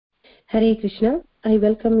Hare Krishna. I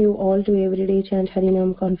welcome you all to Everyday Chant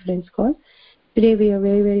Harinam conference call. Today we are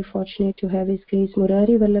very fortunate to have His Grace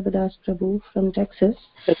Murari Vallabhadas Prabhu from Texas.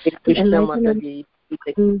 Hare Krishna Mataji,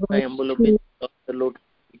 I am humble of the Lord.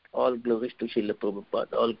 All glories to Srila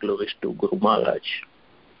Prabhupada, all glories to Guru Maharaj.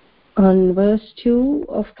 On verse 2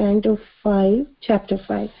 of Canto 5, Chapter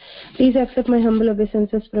 5. Please accept my humble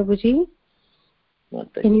obeisances, Prabhuji.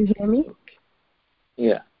 Mataji. Can you hear me? Okay.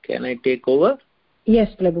 Yeah. Can I take over? Yes,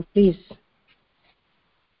 Prabhu, please.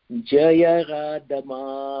 Jaya Radha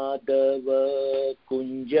Madhava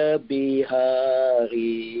Kunja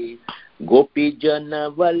Bihari Gopi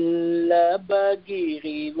Jana Vallabha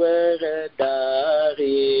Giri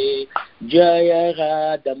Varadari Jaya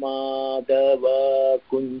Radha Madhava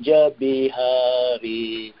Kunja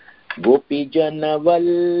Bihari Gopi Jana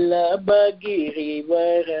Vallabha Giri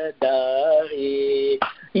Varadari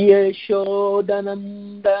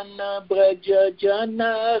Yashodanandana Braja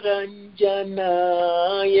Jana Ranjana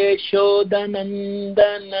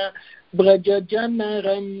Yashodanandana Braja Jana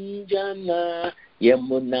Ranjana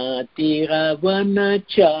Yamuna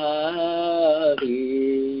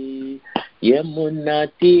Tiravanachari Yamuna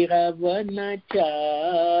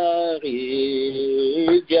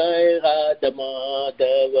Tiravanachari Jai Radha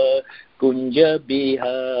Madhava Kunja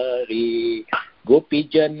Bihari Gopi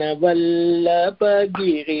Jana Vallabha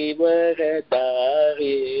Giri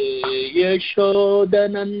Varadari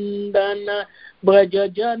Yashodanandana Braja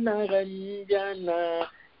Jana Ranjana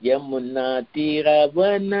Yamuna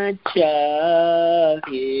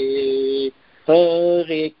Tiravanachari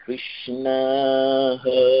Hare Krishna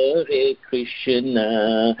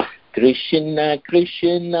Krishna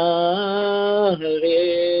Krishna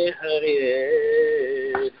Hare Hare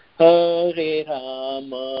Hare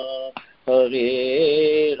Rama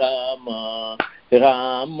Hare Rama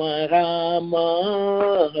Rama Rama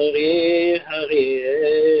Hare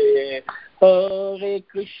Hare Hare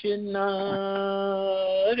Krishna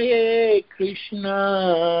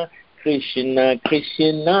Krishna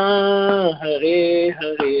Krishna Hare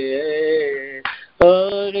Hare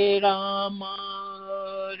Hare Rama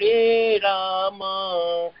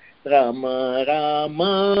Rama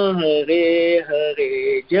Rama Hare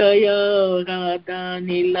Hare Jaya Radha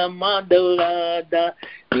Nila Madhava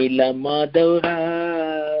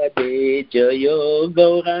Radhe Jaya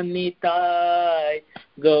Gauranitai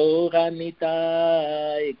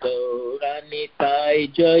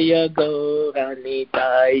Jaya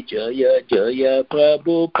Gauranitai Jaya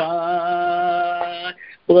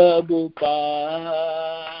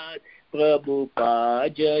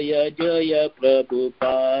Prabhupada Jaya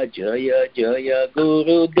Prabhupada Jaya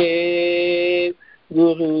Gurudev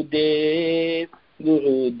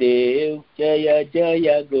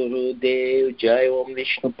Jaya Gurudev Jai Om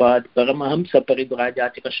Vishnupad Paramahamsa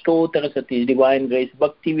Parivrajacika Stotra Sati Divine Grace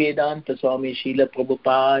Bhakti Vedanta Swami Srila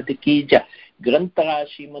Prabhupada Ki Jai Grantara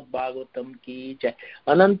Srimad Bhagavatam Ki Jai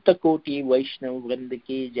Ananta Koti Vaishnav Vrinda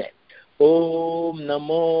Ki Jai Om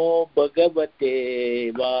Namo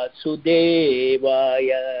Bhagavate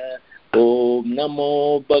Vasudevaya Om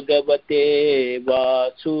Namo Bhagavate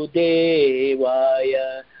Vasudevaya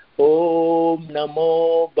Om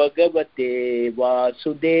Namo Bhagavate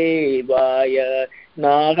Vasudevaya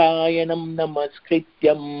Narayanam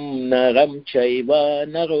Namaskrityam Naram Chaiva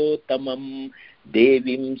Narottamam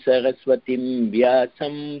Devim Saraswatim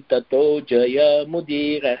Vyasam Tato Jaya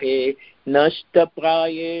Mudirahe Nashta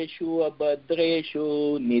Prayeshu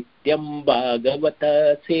Abhadreshu Nityam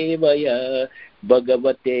Bhagavata Sevaya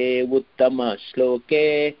Bhagavate Uttama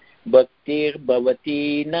Shloke Bhaktir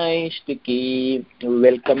Bhavati Naistiki.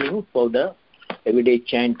 Welcome you for the everyday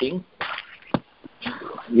chanting.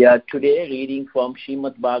 We are today reading from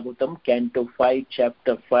Srimad Bhagavatam, Canto 5,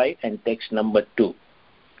 Chapter 5 and text number 2.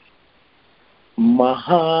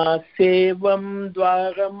 Mahasevam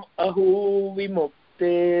dvaram ahu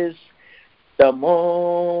vimuktes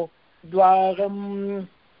tamo dvaram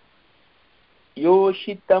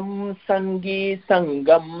yoshitam sangi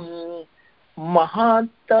sangam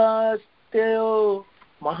Mahantaste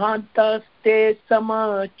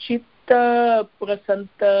samachitta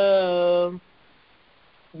prasanta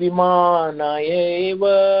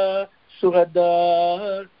Vimanaeva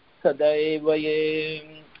surada sadaiva ye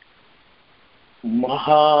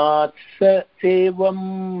Mahatsa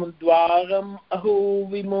sevam dvaram ahu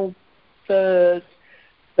vimuktas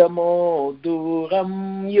tamo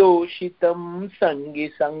duram yoshitam sangi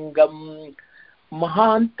sangam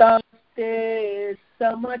Mahantaste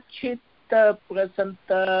samachitta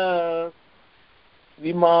prasanta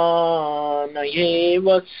Vimanaeva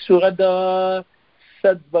surada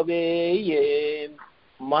sadbhaveye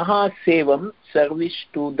Mahasevam, service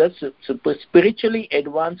to the spiritually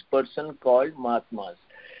advanced person called Mahatmas.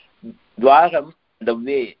 Dwaram, the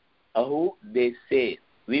way. Ahu, they say.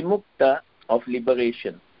 Vimukta, of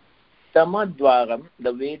liberation. Tamadwaram,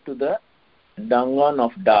 the way to the dangan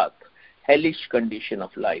of dark, hellish condition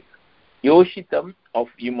of life. Yoshitam, of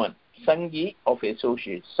human. Sangi, of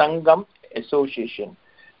associate. Sangam, association.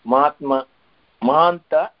 Mahatma,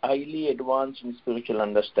 Mahanta, highly advanced in spiritual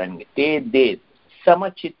understanding. They.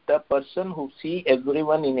 Samachitta, person who see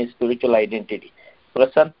everyone in a spiritual identity.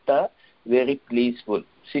 Prasanta, very pleaseful.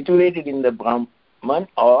 Situated in the Brahman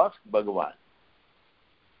or Bhagavan.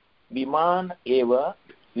 Viman eva,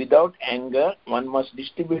 without anger, one must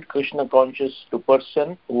distribute Krishna conscious to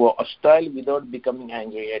person who are hostile without becoming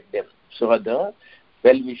angry at them. So are the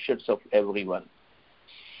well-wishers of everyone.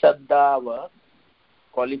 Saddhava,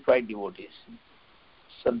 qualified devotees.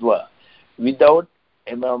 Sadhva, without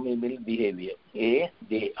abominable behavior.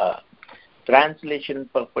 They are. Translation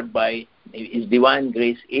purport by His Divine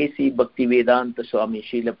Grace A.C. Bhaktivedanta Swami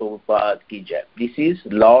Srila Prabhupada Ki Jai. This is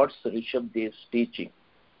Lord Rishabh Dev's teaching.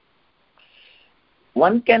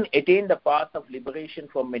 One can attain the path of liberation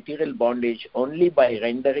from material bondage only by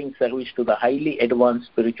rendering service to the highly advanced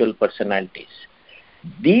spiritual personalities.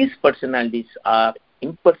 These personalities are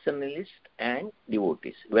impersonalists and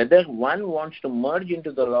devotees. Whether one wants to merge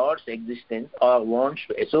into the Lord's existence or wants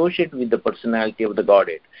to associate with the personality of the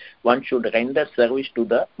Godhead, one should render service to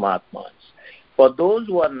the Mahatmas. For those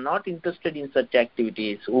who are not interested in such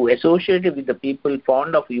activities, who associate with the people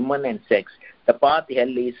fond of human and sex, the path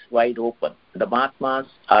hell is wide open. The Mahatmas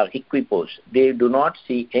are equiposed. They do not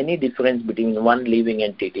see any difference between one living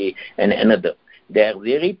entity and another. They are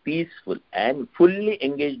very peaceful and fully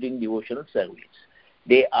engaged in devotional service.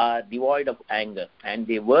 They are devoid of anger and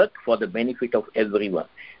they work for the benefit of everyone.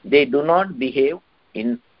 They do not behave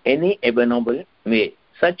in any abominable way.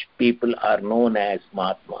 Such people are known as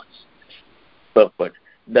Mahatmas. Purport.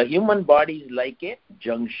 The human body is like a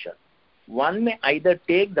junction. One may either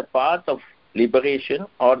take the path of liberation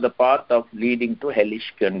or the path of leading to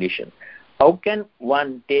hellish condition. How can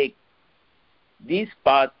one take this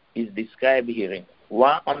path is described herein.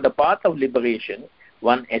 On the path of liberation,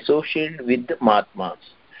 one associated with the Mahatmas,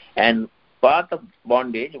 and path of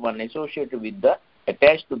bondage, one associated with the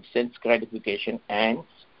attached to sense gratification and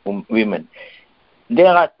women. There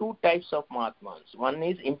are two types of Mahatmas. One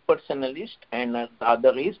is impersonalist and the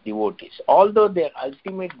other is devotees. Although their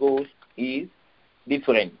ultimate goal is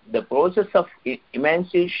different, the process of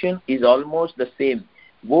emancipation is almost the same.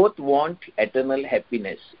 Both want eternal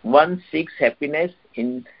happiness. One seeks happiness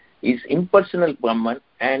in his impersonal Brahman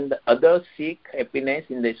and the others seek happiness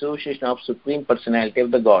in the association of Supreme Personality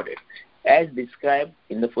of the Godhead. As described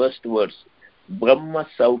in the first verse, Brahma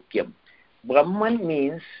Saukyam. Brahman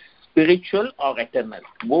means spiritual or eternal.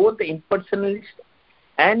 Both the impersonalist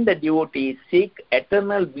and the devotee seek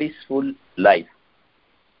eternal blissful life.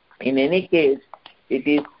 In any case, it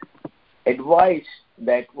is advised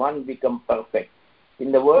that one become perfect.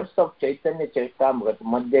 In the words of Chaitanya Charitamrita,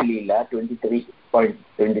 Madhya Leela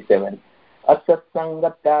 23.27,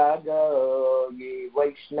 Asatsangataga ye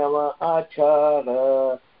Vaishnava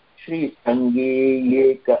achara Shri Sangi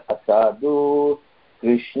yeka asadu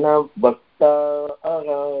Krishna Bhakta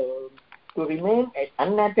ara. To remain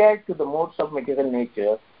unattached to the modes of material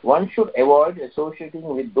nature, one should avoid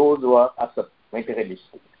associating with those who are asat,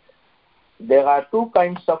 materialistic. There are two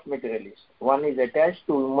kinds of materialists. One is attached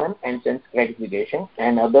to human and sense gratification,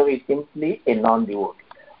 and other is simply a non-devotee.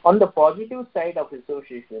 On the positive side of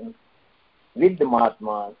association with the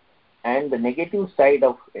Mahatmas and the negative side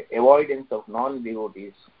of avoidance of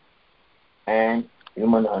non-devotees and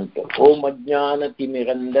human hunter. Om Ajnana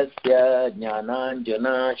Timirandasya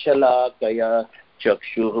Jnananjana Shalakaya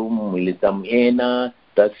Chakshurum Militam Yena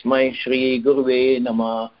Tasmai Shri Guruve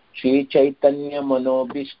Namah. Shri Chaitanya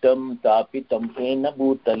Manobishtam Tapitam Hena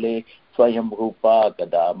Bhutale Swayam Rupa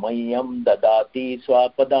Kadamayam Dadati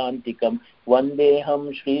Swapadantikam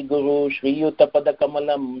Vandeham Shri Guru Shri Yuttapada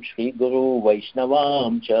Kamalam Shri Guru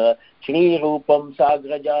Vaishnavam Cha Shri Rupam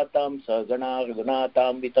Sagrajatam Sagana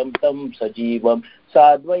Raghunatam Vitam Tam Sajivam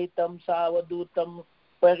Sadvaitam Savadutam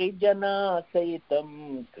Parijana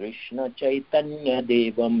Saitam Krishna Chaitanya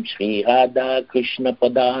Devam Shri Radha Krishna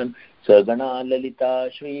Padan Sagana Lalita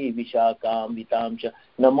Shri Vishakam Vitamcha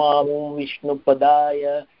Namamu Vishnu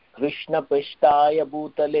Padaya Krishna Pashtaya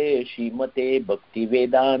Bhutale Shrimate Bhakti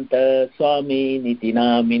Vedanta Swami Niti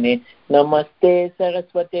Namine Namaste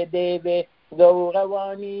Saraswate Deve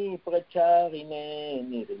Gauravani Pracharine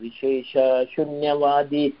Nirvishesha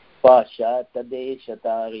Shunyavadi Pashata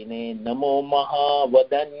Deshatarine Namo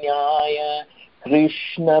Mahavadanyaya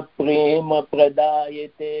Krishna Prema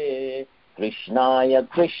Pradayate Krishnaya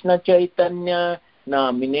Krishna Chaitanya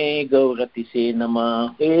Namine Gauratise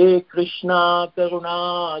Nama. He Krishna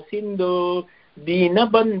Karuna Sindhu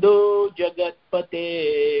Dinabandhu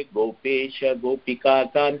Jagatpate Gopesha Gopika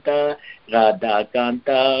Kanta Radha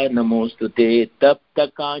Kanta Namostute Tapta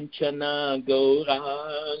Kanchana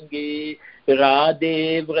Gaurangi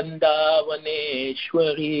Radhe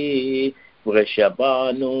Vrindavaneshwari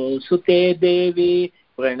Vrishabhanu Sute Devi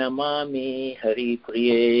Pranamami Hari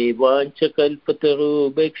Priye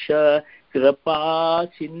Vanchakalpataru Bhiksha Kripa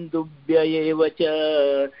Sindhubhya Evacha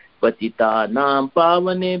Patitanam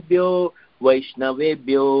Pavanebhyo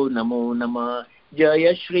Vaishnavebhyo Namo Namah.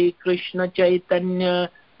 Jaya Shri Krishna Chaitanya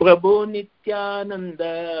Prabhu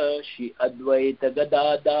Nityananda Shri Advaita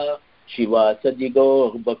Gadada Shivasadi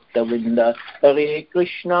Gaur Bhaktavinda. Hare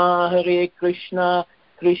Krishna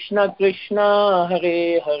Krishna Krishna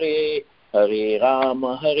Hare Hare Hare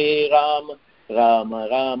Rama Rama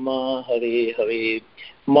Rama Hare Hare.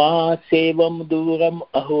 Ma sevam duram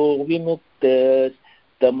aho vimuktas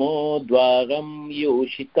tamo dvaram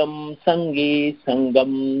yoshitam sangi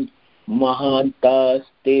sangam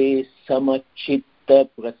mahantaste samachitta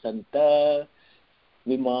prasanta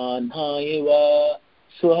vimanhayeva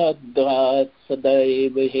suhadrat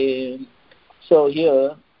sadaivahe. So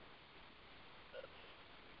here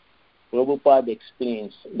Prabhupada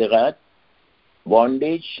explains there are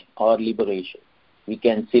bondage or liberation. We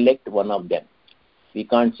can select one of them. We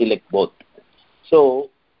can't select both. So,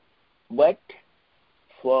 but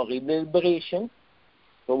for liberation,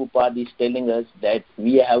 Prabhupada is telling us that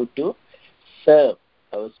we have to serve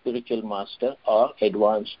our spiritual master or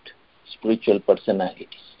advanced spiritual personalities.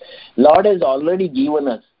 Lord has already given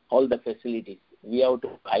us all the facilities. We have to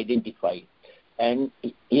identify. And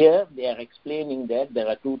here they are explaining that there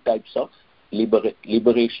are two types of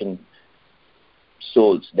liberation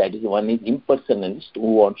souls. That is, one is impersonalist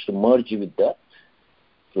who wants to merge with the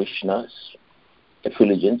Krishna's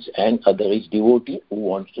effulgence, and other is devotee who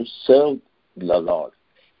wants to serve the Lord.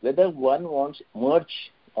 Whether one wants to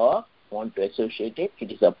merge or want to associate it,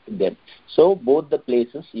 it is up to them. So both the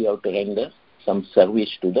places you have to render some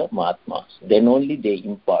service to the Mahatmas. Then only they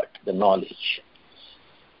impart the knowledge.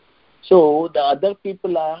 So the other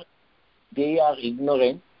people they are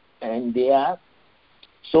ignorant and they are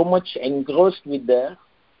so much engrossed with the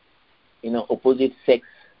opposite sex,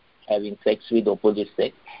 having sex with opposite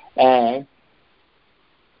sex and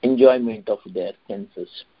enjoyment of their senses.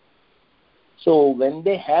 So when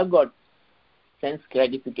they have got sense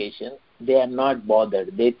gratification, they are not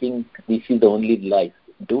bothered. They think this is the only life,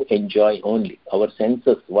 to enjoy only. Our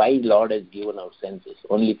senses, why Lord has given our senses?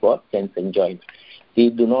 Only for sense enjoyment. They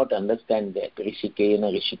do not understand that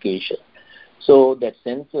Rishikena Rishikesha. So that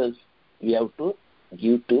senses we have to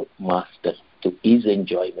give to master, to his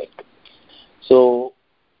enjoyment. So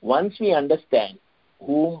once we understand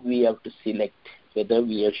whom we have to select, whether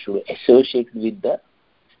we should associate with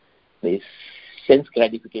this sense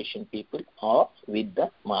gratification people or with the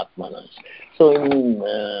Mahatmanas. So in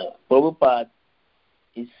Prabhupada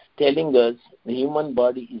is telling us the human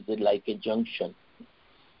body is like a junction.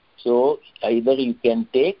 So either you can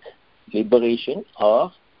take liberation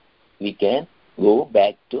or we can go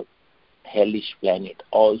back to hellish planet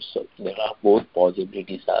also. There are both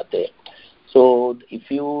possibilities are there. So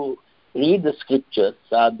if you read the scriptures,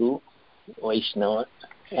 Sadhu, Vaishnava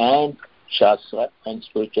and Shastra and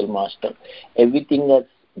spiritual master, everything has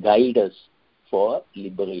guided us for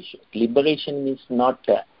liberation. Liberation means not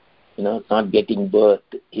not getting birth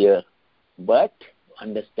here, but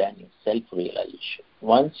understanding, self-realization.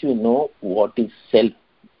 Once you know what is self,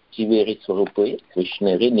 Jiveri Swarupai,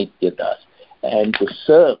 Krishnari Nityadas, and to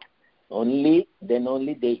serve, then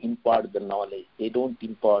only they impart the knowledge. They don't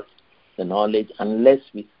impart the knowledge unless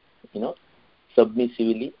we,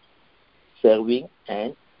 submissively serving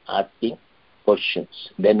and asking questions.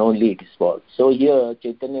 Then only it is false. So here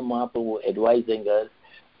Chaitanya Mahaprabhu advising us,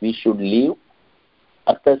 we should leave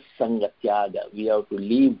atas sangatyaga. We have to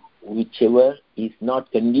leave whichever is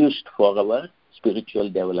not conducive for our spiritual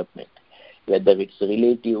development, whether it's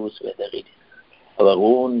relatives, whether it is our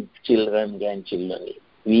own children, grandchildren.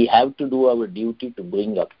 We have to do our duty to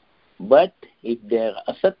bring up. But if they are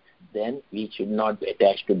asat, then we should not be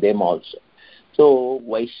attached to them also. So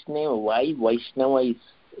Vaishnava, why Vaishnava is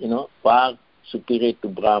far superior to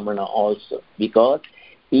Brahmana also? Because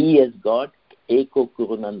he has got Eko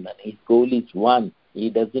Kurunandan. His goal is one. He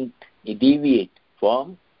doesn't deviate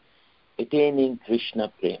from attaining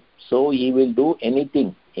Krishna Prem. So he will do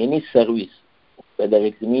anything, any service, whether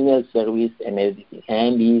it's menial service and everything.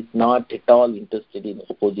 And he is not at all interested in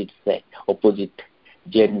opposite sex, opposite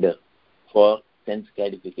gender for sense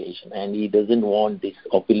gratification, and he doesn't want this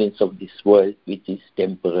opulence of this world, which is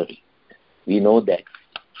temporary. We know that.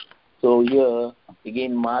 So here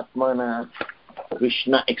again, Mahatmana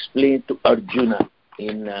Krishna explained to Arjuna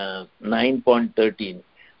in 9.13.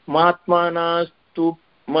 Mahatmana tu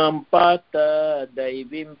mampata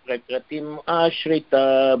daivim prakratim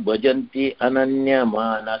ashrita bhajanti ananya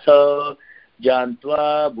manasa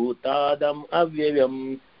jantva bhutadam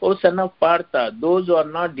avyayam. O son of Partha, those who are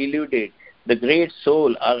not deluded, the great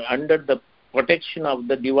soul, are under the protection of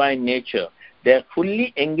the divine nature. They are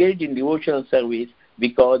fully engaged in devotional service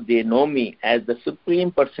because they know me as the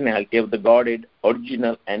Supreme Personality of the Godhead,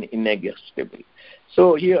 original and inexhaustible.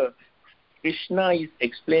 So here, Krishna is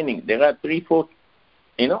explaining. There are 3-4,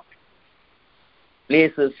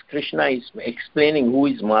 places Krishna is explaining who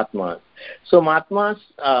is Mahatma. So Mahatma's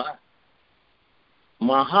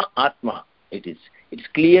Mahatma, it's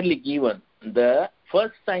clearly given. The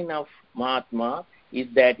first sign of Mahatma is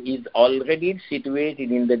that he is already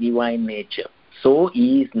situated in the divine nature. So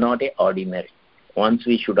he is not an ordinary. Once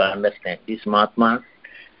we should understand, these Mahatmas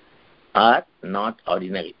are not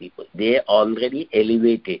ordinary people. They are already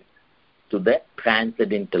elevated to the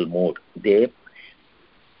transcendental mode. They,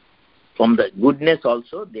 from the goodness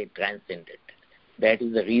also, they transcended. That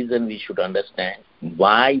is the reason we should understand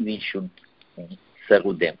why we should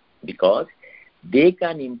serve them, because they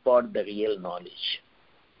can impart the real knowledge.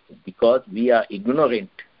 Because we are ignorant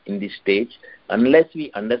in this stage, unless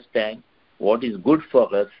we understand what is good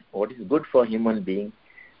for us, what is good for human being,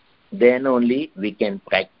 then only we can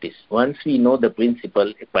practice. Once we know the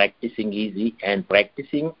principle, practicing easy, and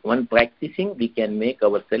when practicing, we can make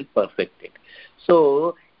ourselves perfected.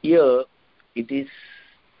 So here it is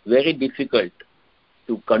very difficult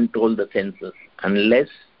to control the senses unless,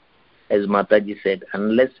 as Mataji said,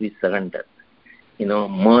 unless we surrender.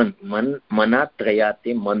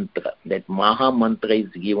 Manatrayate mantra, that Maha mantra is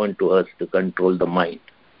given to us to control the mind.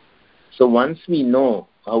 So once we know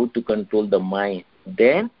how to control the mind,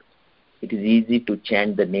 then it is easy to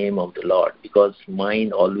chant the name of the Lord, because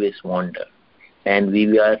mind always wanders. And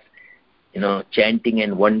we are, chanting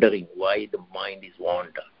and wondering why the mind is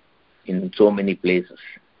wander in so many places.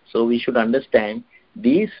 So we should understand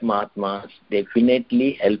these Mahatmas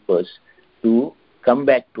definitely help us to come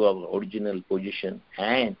back to our original position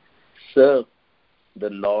and serve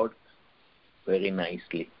the Lord very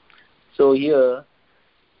nicely. So here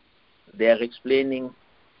they are explaining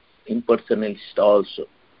impersonalists also.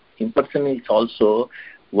 Impersonalists also,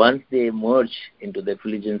 once they merge into the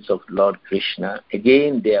effulgence of Lord Krishna,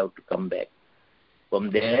 again they have to come back.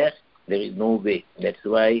 From there is no way. That's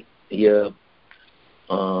why here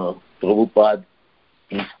Prabhupada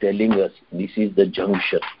is telling us this is the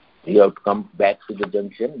junction. You have to come back to the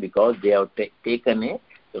junction because they have taken a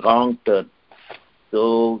wrong turn.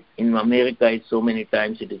 So in America, so many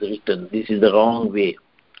times it is written, this is the wrong way.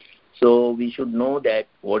 So we should know that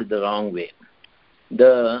what is the wrong way.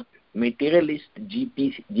 The materialist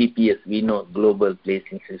GPS, we know, global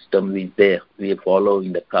placing system is there. We follow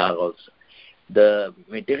in the car also. The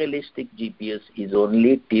materialistic GPS is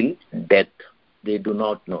only till death. They do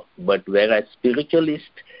not know. But whereas spiritualist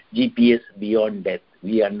GPS, beyond death,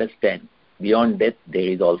 we understand. Beyond death, there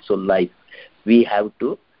is also life. We have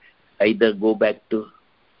to either go back to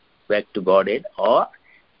Godhead, or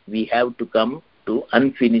we have to come to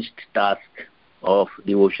unfinished task of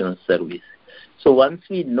devotional service. So once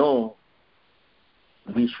we know,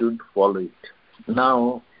 we should follow it.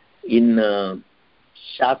 Now, in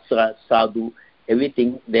Shastra, Sadhu,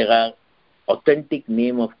 everything, there are authentic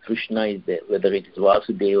name of Krishna is there, whether it is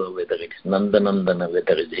Vasudeva, whether it is Nandanandana,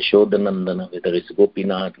 whether it is Yashodanandana, whether it is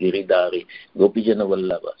Gopinath, Giridhari, Gopijana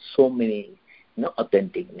Vallabha, so many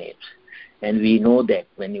authentic names. And we know that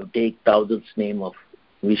when you take thousands name of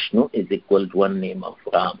Vishnu is equal to one name of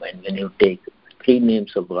Ram, and when you take 3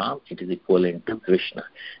 names of Ram, it is equivalent to Krishna.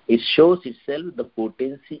 It shows itself the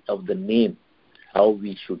potency of the name, how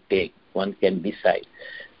we should take. One can decide.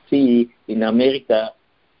 See, in America,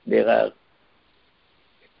 there are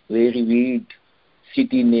very weird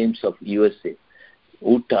city names of USA.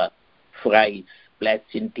 Utah, Fries,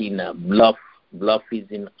 Placentina, Bluff. Bluff is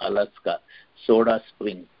in Alaska. Soda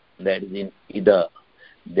Spring, that is in Ida.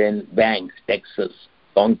 Then Banks, Texas.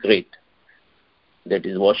 Concrete, that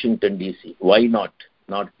is Washington, D.C. Why not?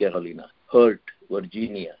 North Carolina. Hurt,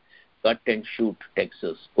 Virginia. Cut and Shoot,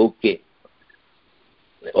 Texas. Okay,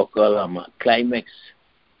 Oklahoma. Climax,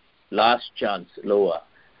 Last Chance, Iowa,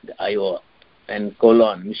 Iowa. And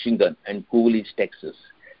Colon, Michigan. And Coolidge, Texas.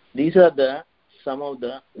 These are some of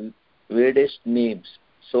the weirdest names.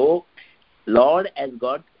 So, Lord has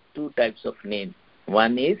got 2 types of names.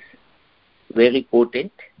 One is very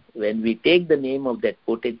potent, When we take the name of that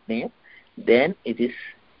potent name, then it is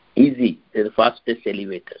easy, the fastest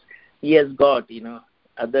elevator. He has got,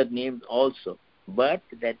 other names also, but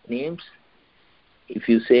that names, if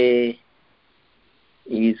you say,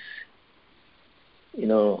 is,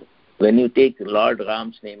 when you take Lord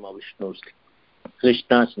Ram's name or Vishnu's,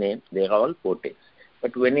 Krishna's name, they are all potents.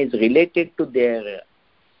 But when it's related to their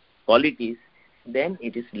qualities, then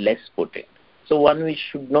it is less potent. So we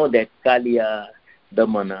should know that Kaliya,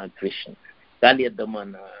 Damana, Krishna, Kaliya,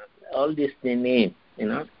 Damana, all these names,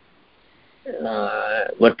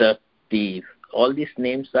 Vatati, all these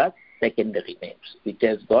names are secondary names, which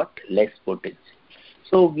has got less potency.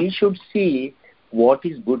 So we should see what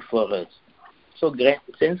is good for us. So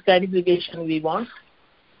sense gratification we want,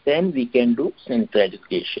 then we can do sense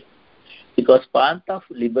gratification. Because path of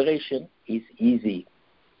liberation is easy,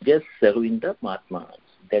 just serving the Mahatmas.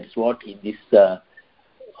 That's what in this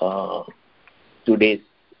today's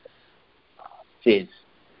says.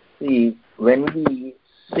 See, when we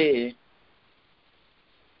say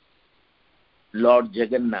Lord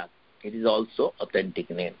Jagannath, it is also authentic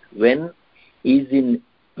name. When he is in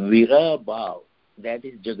Vira Bhav, that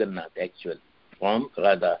is Jagannath actually, from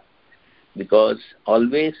Radha. Because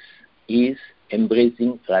always he is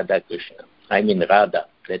embracing Radha Krishna. Radha.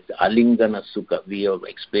 That's Alingana Sukha. We have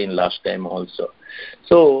explained last time also.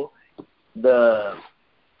 So, the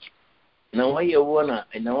Nava Yavana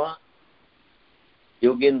and Nava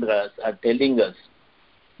Yogendras are telling us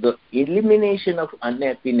the elimination of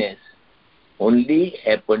unhappiness only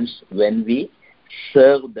happens when we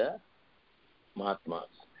serve the Mahatmas.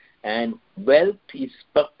 And wealth is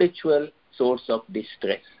perpetual source of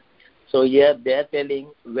distress. So here they are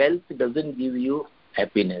telling wealth doesn't give you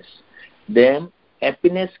happiness. Then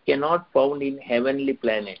happiness cannot found in heavenly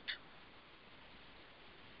planet.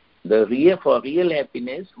 For real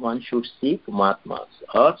happiness, one should seek Mahatmas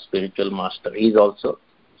or spiritual master. He is also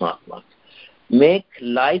Mahatmas. Make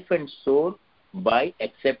life and soul by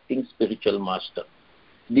accepting spiritual master.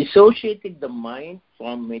 Dissociating the mind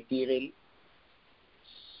from material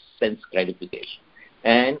sense gratification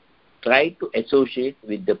and try to associate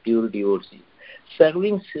with the pure devotees.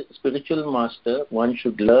 Serving spiritual master, one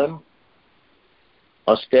should learn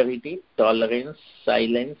austerity, tolerance,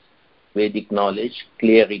 silence, Vedic knowledge,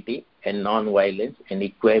 clarity, and non-violence, and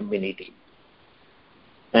equanimity.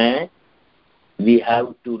 And we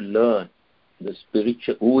have to learn the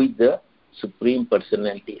spiritual, who is the Supreme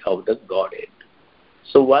Personality of the Godhead.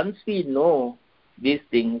 So once we know these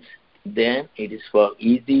things, then it is for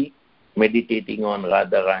easy meditating on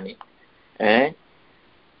Radharani and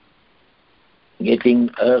getting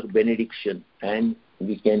her benediction, and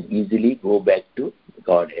we can easily go back to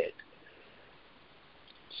Godhead.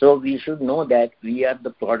 So we should know that we are the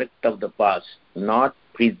product of the past, not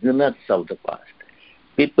prisoners of the past.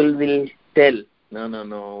 People will tell,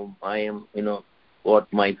 no, I am,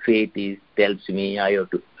 what my fate is tells me I have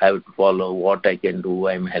to follow what I can do,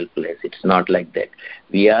 I am helpless. It's not like that.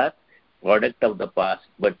 We are product of the past,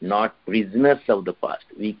 but not prisoners of the past.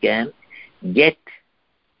 We can get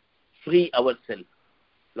free ourselves.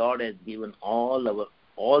 Lord has given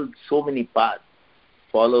so many paths.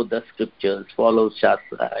 Follow the scriptures, follow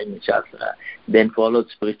Shastra, then follow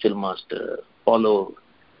spiritual master, follow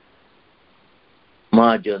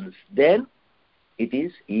Mahajans. Then it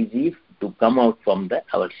is easy to come out from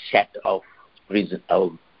our shackle of prison,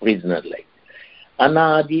 our prisoner life.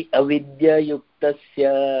 Anadi avidya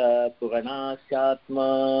yuktasya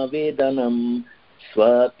puranasatma vedanam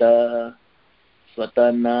swatana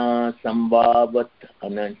sambhavat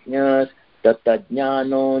ananyas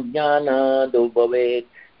tatajnano jnanado bhavet.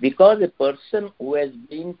 Because a person who has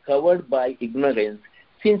been covered by ignorance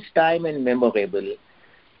since time immemorable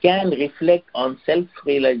can reflect on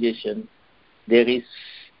self-realization, there is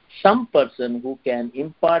some person who can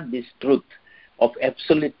impart this truth of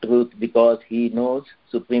absolute truth because he knows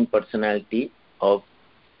Supreme Personality of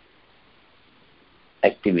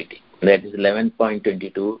activity. That is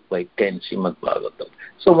 11.22 by 10 Srimad Bhagavatam.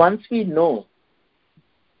 So once we know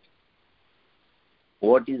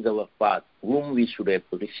what is our path, whom we should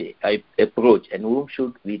approach, and whom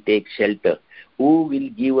should we take shelter, who will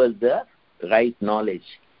give us the right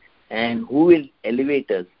knowledge, and who will elevate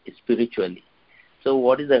us spiritually. So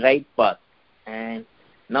what is the right path? And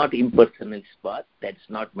not impersonal path, that's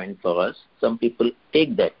not meant for us. Some people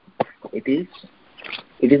take that. It is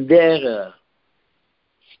their...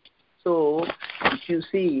 So if you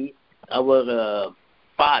see our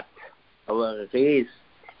path, our race,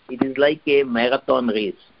 it is like a marathon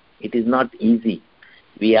race. It is not easy.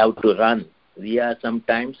 We have to run. We are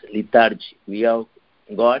sometimes lethargic. We have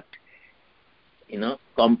got,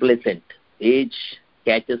 complacent. Age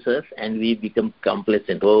catches us and we become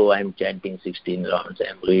complacent. Oh, I'm chanting 16 rounds,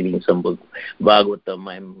 I'm reading some book, Bhagavatam,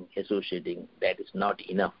 I'm associating. That is not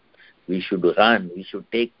enough. We should run, we should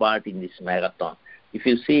take part in this marathon. If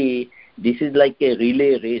you see, this is like a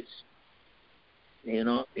relay race.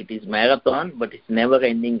 It is marathon, but it's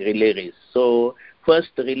never-ending relay race. So, first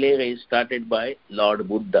relay race started by Lord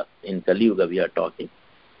Buddha in Kali Yuga we are talking,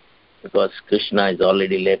 because Krishna is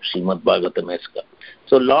already left Srimad Bhagavatam Eska.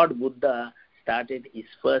 So, Lord Buddha started his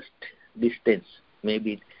first distance,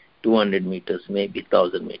 maybe 200 meters, maybe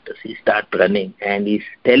 1,000 meters. He started running and he's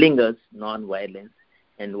telling us non-violence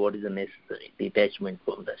and what is the necessary detachment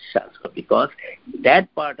from the Shastra, because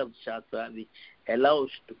that part of Shastra which allows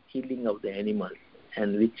to killing of the animals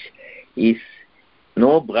and which is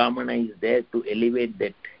no Brahmana is there to elevate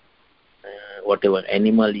that whatever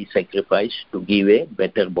animal is sacrificed to give a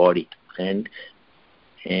better body, and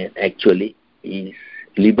actually is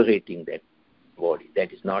liberating that body.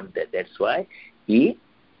 That is not that. That's why he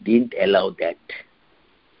didn't allow that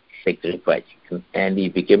sacrifice and he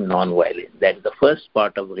became non-violent. That's the first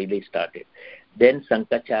part of relay started. Then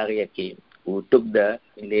Sankaracharya came, who took the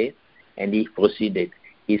relay and he proceeded.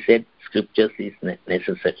 He said scriptures is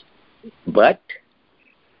necessary, but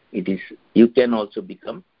it is, you can also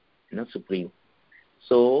become supreme.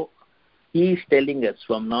 So he is telling us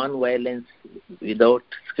from non-violence without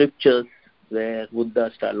scriptures, where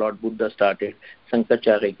Lord Buddha started,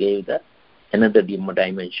 Sankaracharya gave another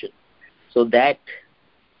dimension. So that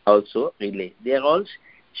also relay. They are all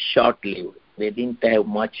short-lived. They didn't have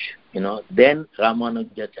much, Then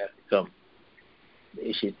Ramanujacharya come,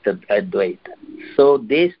 Advaita. So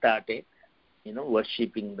they started,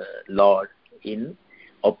 worshipping the Lord in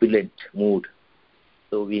opulent mood.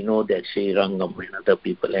 So we know that Sri Rangam and other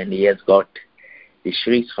people, and he has got the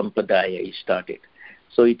Sri Sampradaya he started.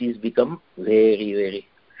 So it has become very, very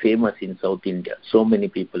famous in South India. So many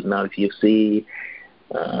people. Now if you see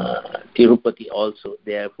Tirupati also,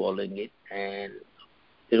 they are following it, and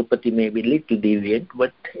Tirupati may be little deviant,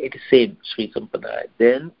 but it is same, Sri Sampradaya.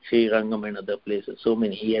 Then Sri Rangam and other places, so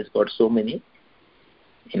many. He has got so many,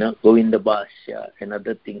 Govinda Bhashya and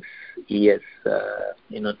other things he has,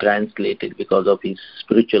 translated because of his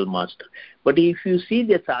spiritual master. But if you see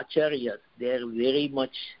the acharyas, they are very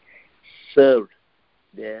much served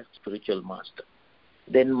their spiritual master.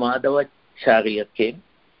 Then Madhavacharya came,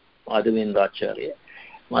 Madhavacharya.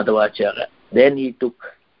 Then he took,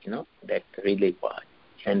 that relay part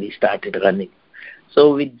and he started running.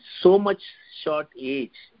 So with so much short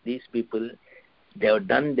age, these people, they have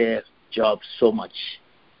done their job so much.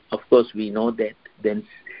 Of course, we know that. Then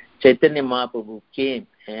Chaitanya Mahaprabhu came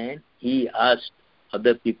and he asked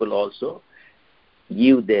other people also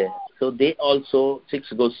give their. So they also,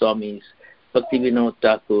 6 Goswamis, Bhaktivinoda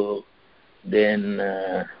Thakur, then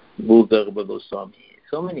Bhugarbha Goswami,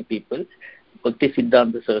 so many people, Bhakti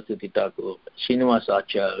Siddhanta Saraswati Thakur, Srinivasa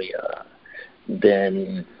Acharya,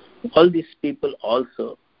 then all these people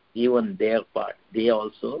also, even their part, they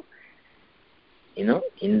also, in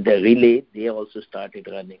the relay, they also started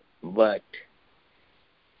running. But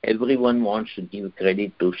everyone wants to give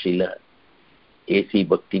credit to Srila A.C.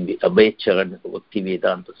 Abhay Charan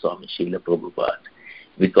Bhaktivedanta Swami Srila Prabhupada,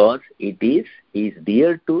 because he is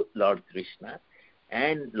dear to Lord Krishna,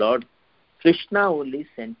 and Lord Krishna only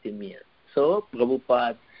sent him here. So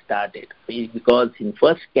Prabhupada started, because in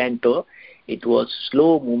first canto it was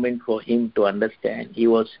slow movement for him to understand. He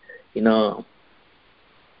was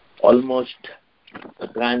almost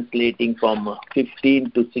translating from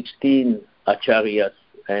 15 to 16 acharyas,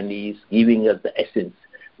 and he is giving us the essence.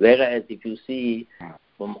 Whereas if you see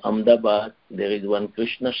from Ahmedabad, there is one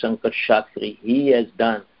Krishna Shankar Shastri. He has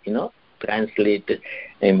done, translated,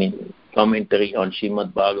 commentary on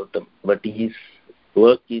Srimad Bhagavatam. But his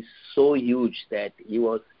work is so huge that he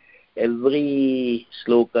was every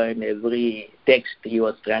sloka and every text he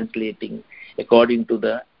was translating according to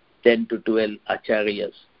the 10 to 12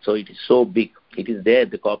 acharyas. So it is so big. It is there.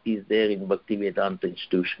 The copy is there in Bhaktivedanta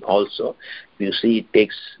Institution also. You see, it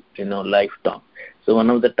takes lifetime. So one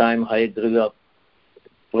of the time, Hayagriva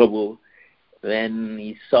Prabhu, when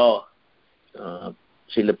he saw Srila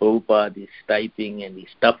Prabhupada is typing and his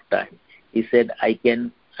tough time, he said, I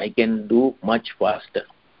can do much faster.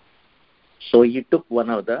 So he took one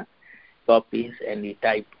of the copies and he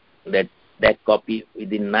typed that copy.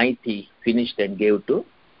 Within night he finished and gave to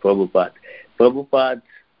Prabhupada.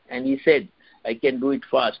 And he said, I can do it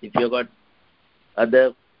fast. If you got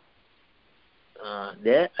other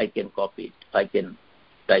there, I can copy it. I can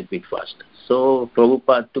type it faster. So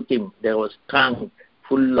Prabhupada took him. There was trunk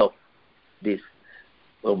full of this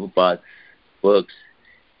Prabhupada's works.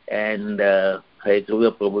 And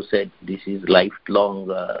Hayagriva Prabhu said, this is lifelong,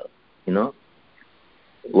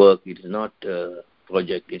 work. It is not a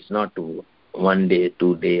project. It's not 1 day,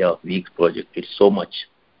 2 day or week project. It's so much.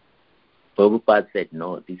 Prabhupada said,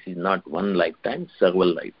 no, this is not one lifetime,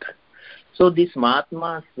 several lifetimes. So these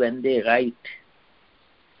Mahatmas, when they write,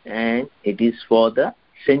 and it is for the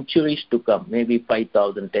centuries to come, maybe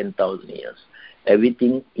 5,000, 10,000 years,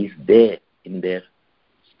 everything is there in their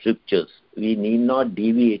scriptures. We need not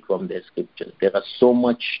deviate from their scriptures. There are so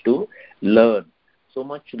much to learn. So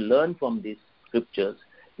much to learn from these scriptures.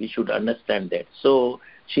 We should understand that. So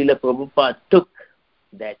Srila Prabhupada took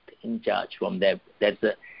that in charge from them. That's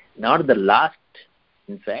not the last,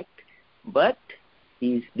 in fact, but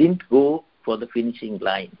he didn't go for the finishing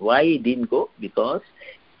line. Why he didn't go? Because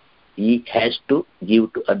he has to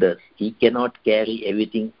give to others. He cannot carry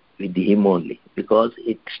everything with him only, because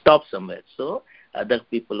it stops somewhere. So other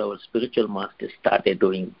people, our spiritual masters, started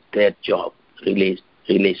doing their job, relay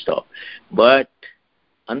stop. But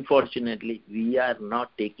unfortunately, we are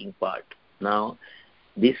not taking part. Now,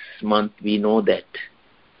 this month we know that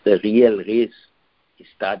the real race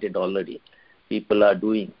started already.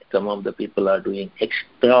 Some of the people are doing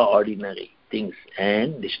extraordinary things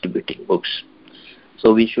and distributing books.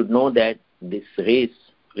 So we should know that this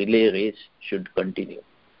relay race should continue.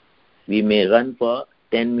 We may run for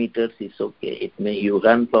 10 meters, is okay. You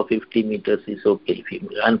run for 50 meters, is okay. If you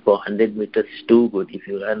run for 100 meters, it's too good. If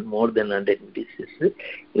you run more than 100 meters, it's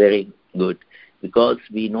very good. Because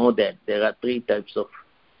we know that there are 3 types of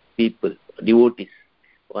people, devotees.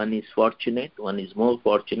 One is fortunate, one is more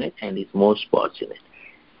fortunate, and is most fortunate.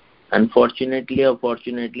 Unfortunately or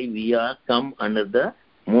fortunately, we are come under the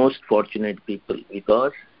most fortunate people,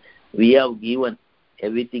 because we have given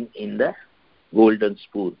everything in the golden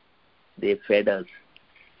spoon. They fed us.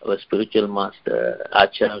 Our spiritual master,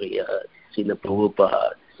 Acharya, Srila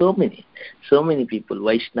Prabhupada, so many people,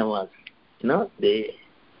 Vaishnavas, they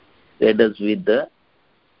fed us with the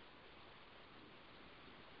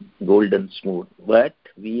golden spoon. But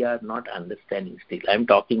we are not understanding still. I'm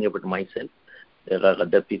talking about myself. There are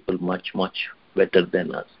other people much, much better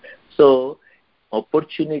than us. So,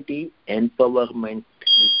 opportunity, empowerment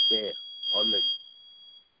is there already.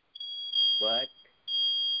 But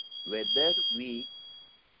whether we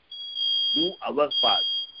do our part,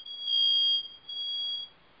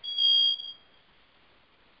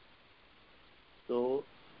 so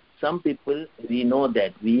some people, we know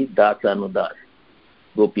that we Dasanudas,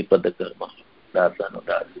 Gopipada Karma,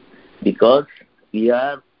 Dasanudas, because we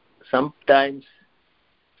are sometimes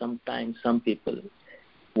some people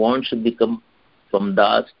want to become from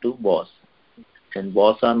Das to boss, and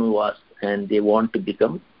Bossanuvas, and they want to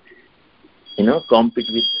become, compete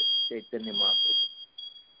with Chaitanya Mahaprabhu.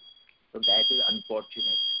 So that is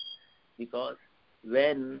unfortunate, because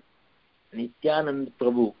when Nityanand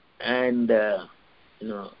Prabhu and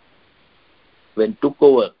when took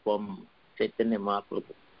over from Chaitanya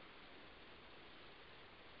Mahaprabhu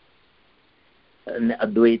and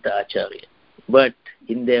Advaita Acharya, but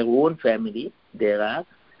in their own family there are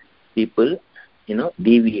people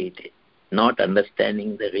deviated, not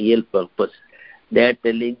understanding the real purpose. They are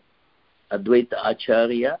telling Advaita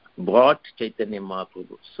Acharya brought Chaitanya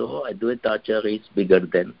Mahaprabhu. So Advaita Acharya is bigger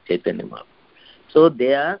than Chaitanya Mahaprabhu. So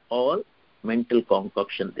they are all mental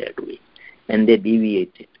concoction they are doing. And they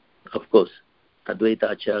deviated. Of course,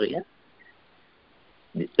 Advaita Acharya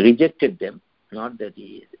rejected them. Not that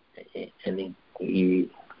he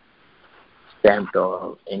stamped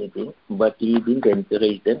or anything, but he didn't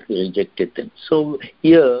encourage them, he rejected them. So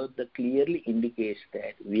here that clearly indicates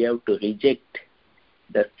that we have to reject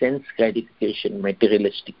the sense gratification,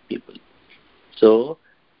 materialistic people. So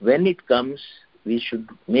when it comes, we should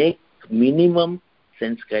make minimum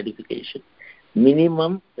sense gratification,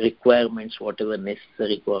 minimum requirements, whatever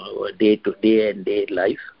necessary for our day-to-day and day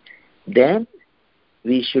life. Then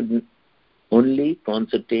we should only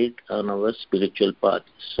concentrate on our spiritual path,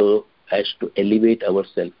 so as to elevate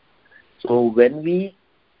ourselves. So when we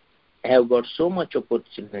have got so much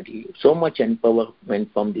opportunity, so much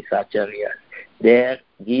empowerment from these acharyas, they are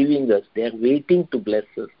giving us, they are waiting to bless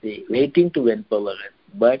us, they are waiting to empower us.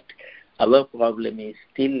 But our problem is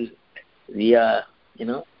still we are,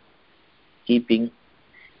 keeping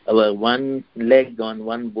our one leg on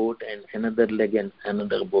one boat and another leg on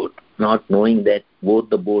another boat, not knowing that both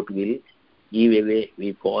the boat will give away,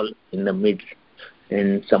 we fall in the middle,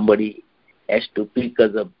 and somebody has to pick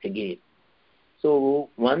us up again. So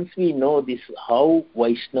once we know this, how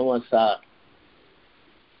Vaishnavas are,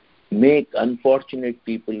 make unfortunate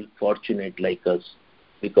people fortunate like us,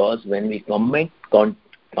 because when we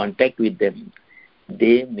contact with them,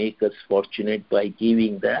 they make us fortunate by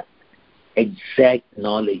giving the exact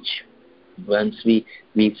knowledge. Once we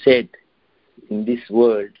said in this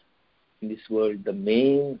world, the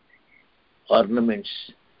main ornaments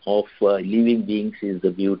of living beings is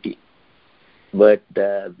the beauty. But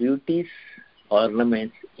the beauty's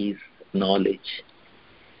ornaments is knowledge.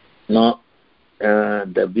 Now,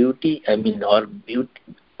 the beauty,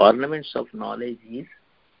 ornaments of knowledge is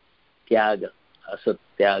tyaga, asat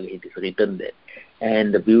tyaga, it is written there.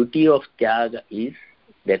 And the beauty of tyaga is,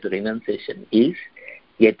 that renunciation is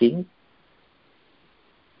getting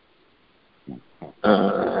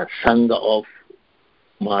Sangha of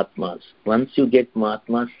Mahatmas. Once you get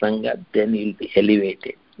Mahatma's Sangha, then you'll be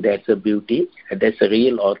elevated. That's a beauty, and that's a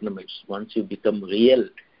real ornaments. Once you become real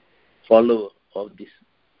follower of this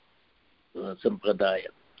Sampradaya,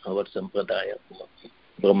 our Sampradaya,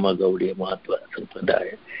 Brahma Gaudiya Mahatma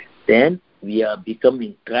Sampradaya, then we are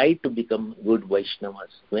try to become good Vaishnavas.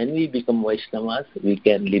 When we become Vaishnavas, we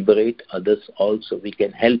can liberate others also. We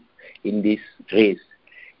can help in this race.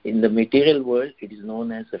 In the material world, it is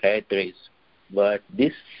known as rat race. But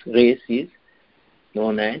this race is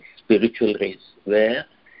known as spiritual race, where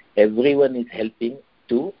everyone is helping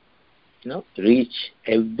to reach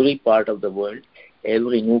every part of the world,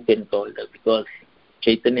 every nook and corner, because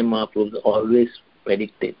Chaitanya Mahaprabhu always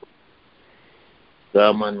predicted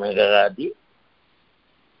Rama Nagaradi,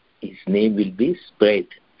 his name will be spread,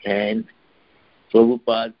 and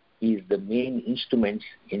Prabhupada is the main instrument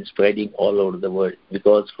in spreading all over the world,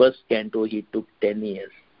 because first canto he took 10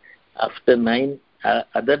 years. After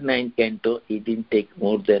other 9 canto, he didn't take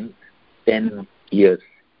more than 10 years,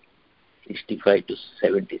 65 to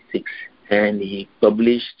 76. And he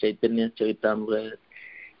published Chaitanya Charitamrita,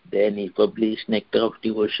 then he published Nectar of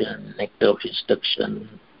Devotion, Nectar of Instruction,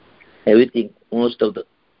 everything, most of the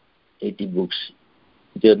 80 books,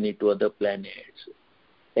 Journey to Other Planets,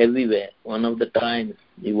 everywhere. One of the times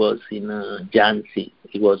he was in Jhansi,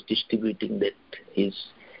 he was distributing that, his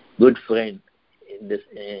good friend in this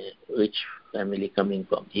rich family coming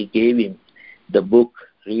from, he gave him the book,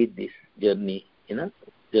 read this Journey,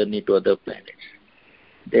 Journey to Other Planets.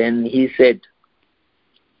 Then he said,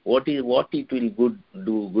 what it will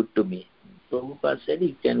do good to me? Prabhupada said,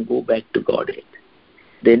 you can go back to Godhead.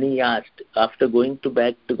 Then he asked, after going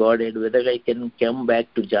back to Godhead, whether I can come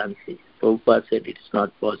back to Jhansi. Prabhupada said, it's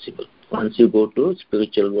not possible. Once you go to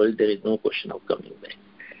spiritual world, there is no question of coming back.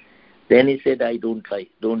 Then he said, I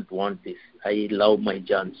don't want this. I love my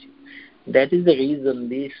Jhansi. That is the reason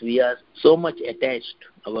we are so much attached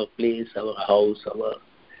to our place, our house, our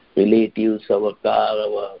relatives, our car,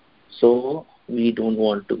 so we don't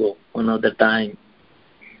want to go. Another time,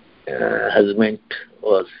 husband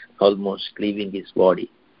was almost leaving his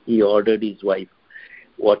body. He ordered his wife,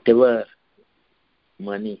 whatever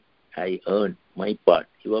money I earned, my part,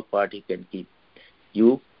 your part you can keep.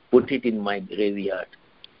 You put it in my graveyard.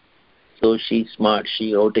 So she's smart.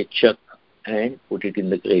 She wrote a check and put it in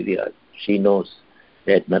the graveyard. She knows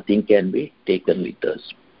that nothing can be taken with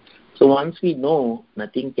us. So once we know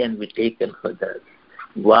nothing can be taken with us,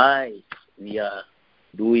 why we are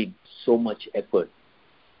doing so much effort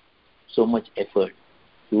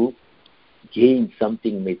to gain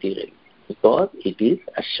something material? Because it is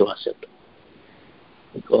ashvasata.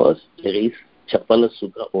 Because there is chapala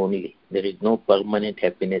sukha only. There is no permanent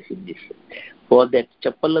happiness in this. For that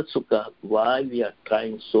chapala sukha, why we are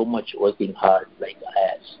trying so much, working hard like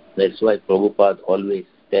ass? That's why Prabhupada always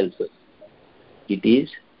tells us, it is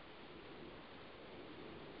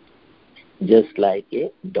just like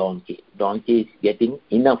a donkey. Donkey is getting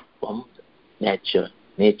enough from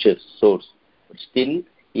nature's source. But still,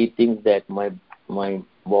 he thinks that my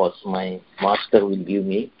boss, my master will give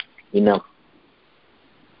me enough.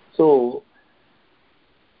 So,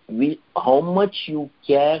 how much you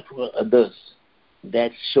care for others,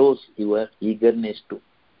 that shows your eagerness to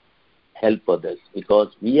help others. Because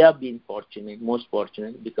we are being fortunate, most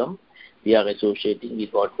fortunate, we are associating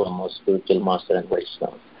with God from our spiritual master and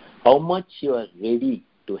Vaishnava. How much you are ready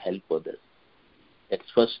to help others. That's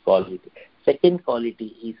first quality. Second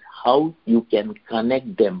quality is how you can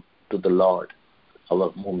connect them to the Lord,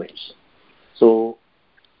 our movements. So,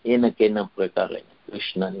 ena kena prakarena,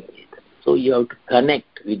 Krishna niveda. So you have to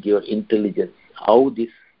connect with your intelligence, how this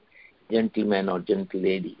gentleman or gentle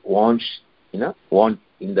lady wants in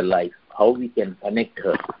the life, how we can connect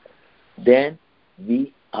her. Then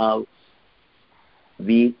we have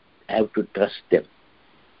to trust them.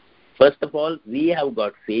 First of all, we have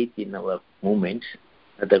got faith in our movements,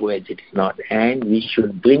 otherwise it is not. And we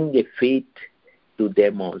should bring a faith to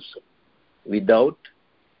them also, without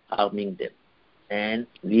harming them. And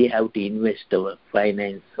we have to invest our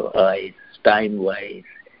finance-wise, time-wise,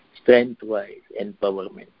 strength-wise,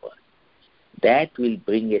 empowerment-wise. that will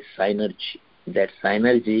bring a synergy. That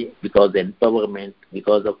synergy, because empowerment,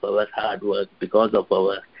 because of our hard work, because of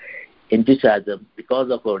our enthusiasm,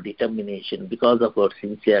 because of our determination, because of our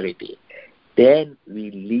sincerity, then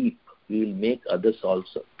we leap, we will make others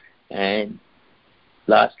also. And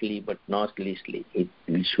lastly but not leastly,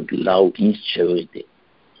 we should love each everything.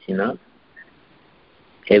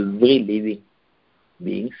 Every living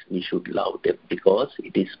beings, we should love them because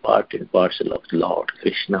it is part and parcel of Lord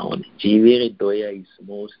Krishna only. Jivere Doya is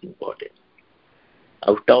most important.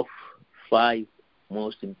 Out of 5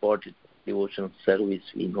 most important devotional service,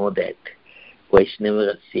 we know that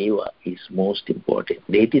Vaishnava Seva is most important.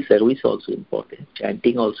 Deity service also important.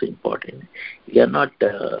 Chanting also important. We are not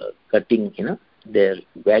cutting, their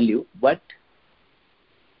value, but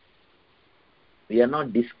we are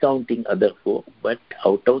not discounting other 4. But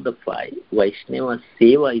out of the 5, Vaishnava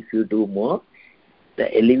Seva, if you do more,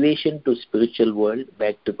 the elevation to spiritual world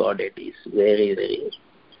back to Godhead is very, very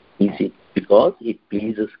easy because it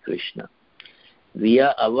pleases Krishna.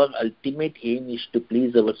 Our ultimate aim is to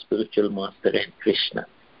please our spiritual master and Krishna.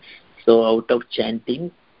 So out of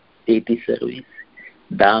chanting, deity service,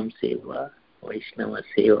 Dham Seva, Vaishnava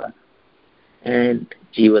Seva, and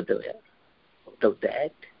Jiva Doya, out of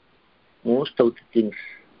that, most of the things,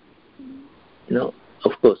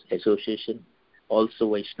 of course, association, also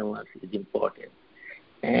Vaishnavas is important.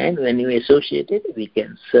 And when you associate it, we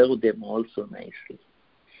can serve them also nicely.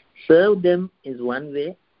 Serve them is one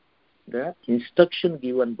way. The instruction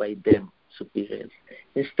given by them, superiors,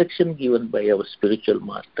 instruction given by our spiritual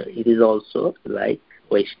master, it is also like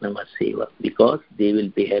Vaishnava Seva because they will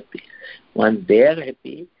be happy. Once they are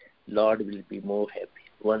happy, Lord will be more happy.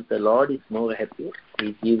 Once the Lord is more happy,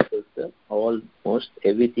 He gives us almost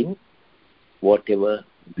everything, whatever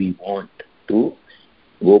we want to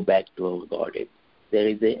go back to our Godhead. There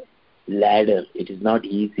is a ladder. It is not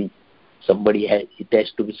easy. It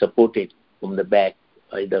has to be supported from the back,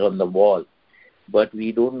 either on the wall. But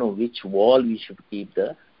we don't know which wall we should keep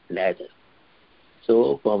the ladder.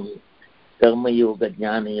 So from Karma Yoga,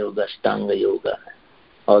 Jnana Yoga, Ashtanga Yoga,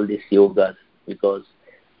 all these yogas, because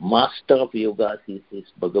master of yogas is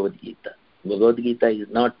Bhagavad Gita. Bhagavad Gita is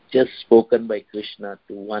not just spoken by Krishna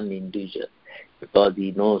to one individual, because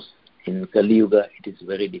he knows in Kali Yuga it is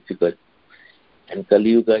very difficult. And Kali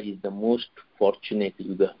Yuga is the most fortunate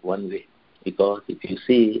Yuga, one way. Because if you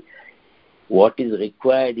see what is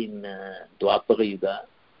required in Dwapara Yuga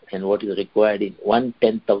and what is required in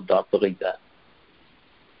 1/10 of Dwapara Yuga,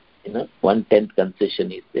 1/10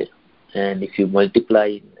 concession is there. And if you multiply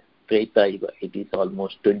in Treta Yuga, it is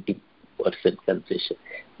almost 20% concession.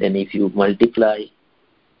 Then if you multiply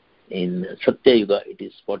in Satya Yuga, it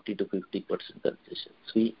is 40 to 50% concession.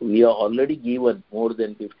 So we are already given more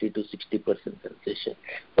than 50 to 60% concession.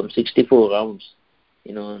 From 64 rounds,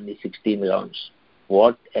 only 16 rounds.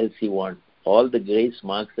 What else you want? All the grace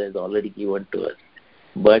marks has already given to us.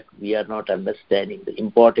 But we are not understanding the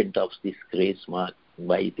importance of this grace mark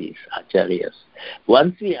by these acharyas.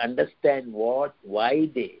 Once we understand why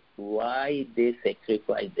they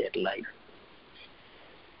sacrifice their life,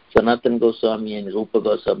 Sanatana Goswami and Rupa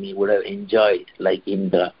Goswami would have enjoyed like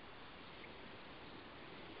Indra.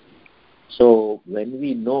 So when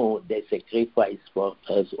we know they sacrifice for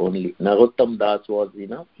us only, Narottam Das was,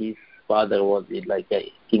 his father was like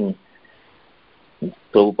a king.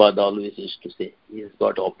 Prabhupada always used to say, he has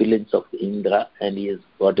got opulence of Indra and he has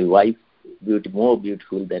got a wife more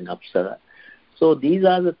beautiful than Apsara. So these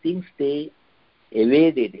are the things they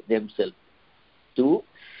evaded themselves to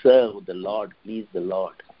serve the Lord, please the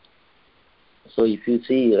Lord. So if you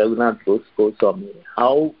see Raghunath Goswami,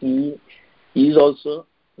 how he is also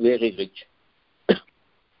very rich.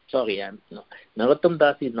 Sorry, Narottam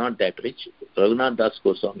Das is not that rich. Raghunath Das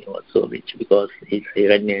Goswami was so rich because his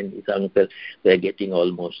Hiranya and his uncle were getting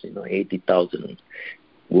almost 80,000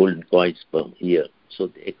 golden coins per year. So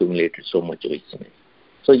they accumulated so much richness.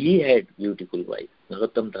 So he had beautiful wife.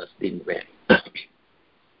 Narottam Das didn't marry.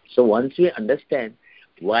 So once we understand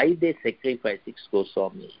why they sacrifice 6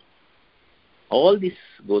 Goswami, all these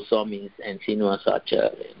Goswamis and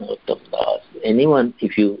Srinivasacharya, Narottam Das, anyone,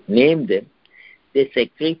 if you name them, they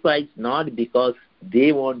sacrifice not because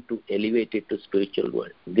they want to elevate it to spiritual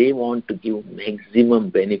world. They want to give maximum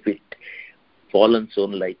benefit, fallen soul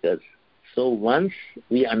like us. So once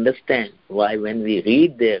we understand why, when we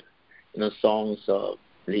read their songs or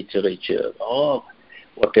literature or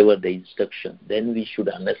whatever the instruction, then we should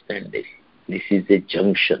understand this. This is a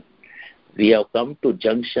junction. We have come to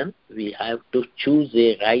junction. We have to choose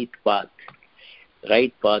a right path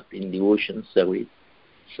in devotion service,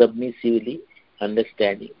 submissively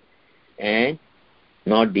understanding and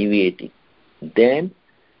not deviating. Then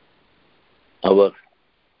our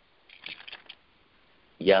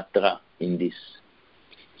yatra in this.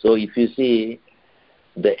 So if you see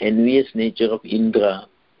the envious nature of Indra,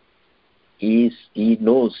 he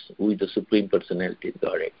knows who is the Supreme Personality of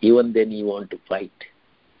Godhead. Even then he wants to fight.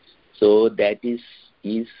 So that is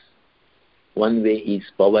one way he is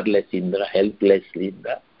powerless Indra, helpless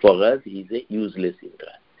Indra. For us he is a useless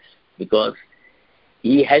Indra. Because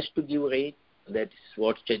he has to give rain. That is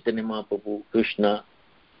what Chaitanya Mahaprabhu, Krishna,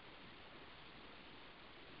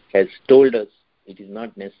 has told us. It is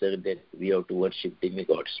not necessary that we have to worship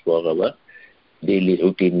demigods for our daily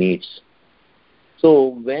routine needs.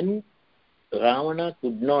 So when Ravana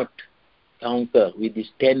could not conquer with his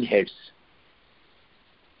 10 heads,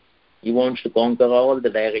 he wants to conquer all the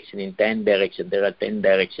direction in 10 directions. There are 10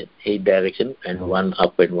 directions, 8 directions, and one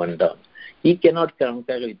up and one down. He cannot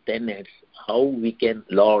conquer with 10 heads. How we can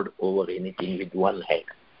lord over anything with one head?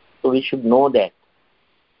 So we should know that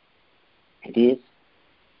it is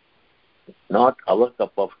not our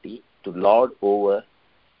cup of tea to lord over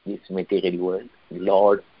this material world,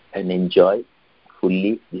 lord and enjoy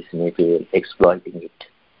fully this material, exploiting it.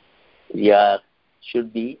 We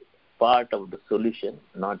should be part of the solution,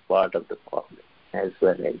 not part of the problem, as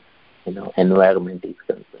far as environment is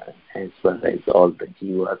concerned, as far as all the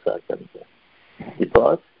jivas are concerned.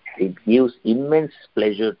 Because it gives immense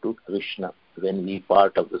pleasure to Krishna when we are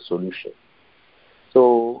part of the solution.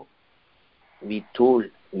 So we told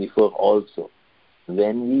before also,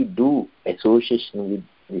 when we do association with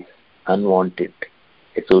this unwanted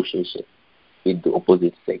association with the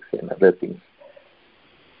opposite sex and other things,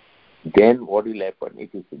 then what will happen? It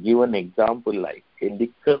is given example like a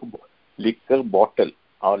liquor bottle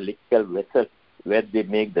or liquor vessel where they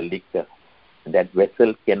make the liquor. That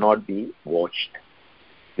vessel cannot be washed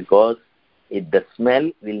because the smell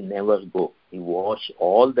will never go. You wash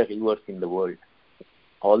all the rivers in the world,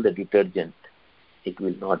 all the detergent, it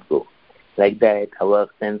will not go. Like that, our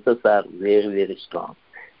senses are very, very strong.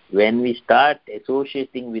 When we start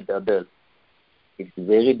associating with others, it's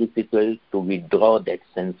very difficult to withdraw that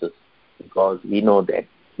senses, because we know that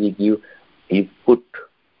you put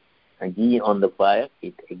a ghee on the fire,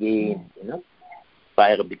 it again,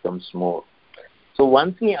 fire becomes more. So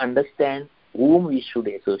once we understand whom we should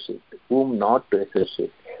associate, whom not to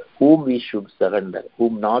associate, whom we should surrender,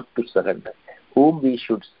 whom not to surrender, whom we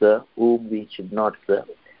should serve, whom we should not serve,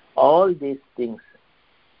 all these things,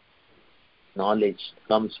 knowledge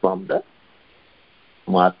comes from the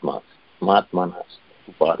Mahatmanas,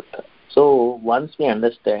 Upartha. So once we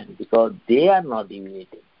understand, because they are not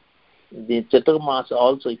deviating, the Chaturmas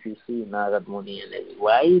also, if you see Narad Muni and everything,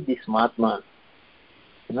 why this Mahatma,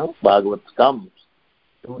 Bhagavat comes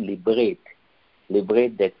to liberate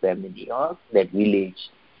that family or that village.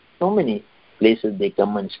 So many places they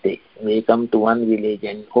come and stay. They come to one village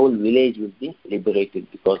and whole village will be liberated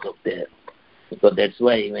because of their. Because that's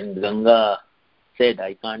why when Ganga said,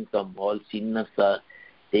 I can't come, all sinners are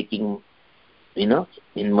taking,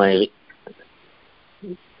 in my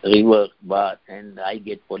river bath and I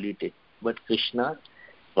get polluted. But Krishna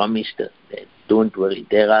promised us that, don't worry,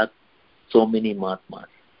 there are so many Mahatmas.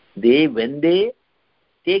 When they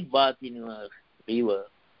take bath in your river,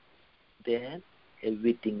 then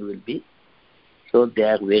everything will be. So they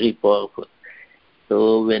are very powerful.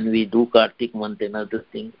 So when we do Kartik month and other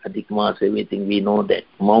things, Adhik Maas, everything, we know that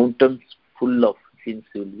mountains full of sins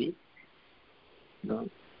will be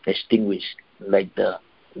extinguished, like the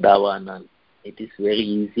Davanan. It is very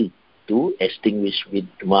easy to extinguish with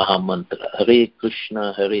Maha Mantra. Hare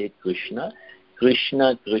Krishna,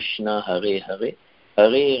 Krishna Krishna, Hare Hare,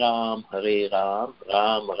 Hare Ram,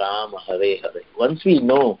 Ram Ram, Hare Hare. Once we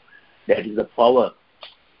know that is the power,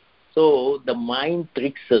 so the mind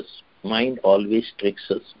tricks us. Mind always tricks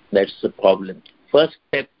us. That's the problem. First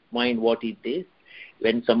step, mind, what it is?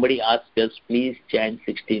 When somebody asks us, please chant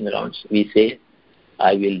 16 rounds, we say,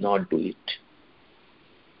 I will not do it.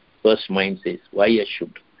 First mind says, why I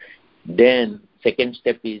should? Then second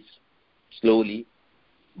step is slowly,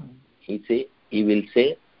 he will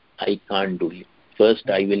say, I can't do it. First,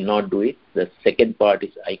 I will not do it. The second part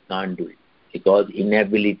is, I can't do it. Because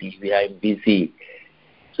inability, I am busy.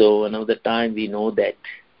 So another time we know that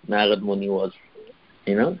Narad Muni was,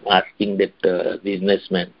 asking that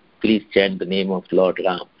businessman, please chant the name of Lord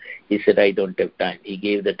Ram. He said, I don't have time. He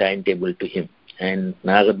gave the timetable to him. And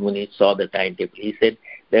Narad Muni saw the timetable. He said,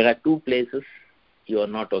 there are two places you are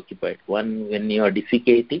not occupied. One, when you are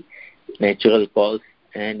defecating, natural cause,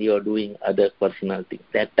 and you are doing other personal things.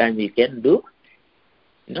 That time you can do,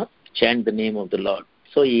 chant the name of the Lord.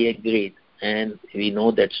 So he agreed. And we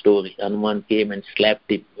know that story. Hanuman came and slapped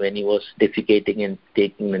him when he was defecating and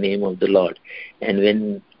taking the name of the Lord. And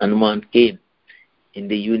when Hanuman came, in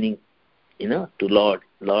the evening, to Lord.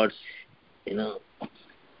 Lord's,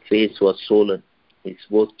 face was swollen. His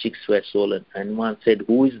both cheeks were swollen. And one said,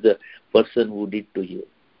 who is the person who did to you?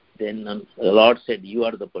 Then the Lord said, you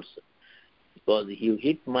are the person. Because if you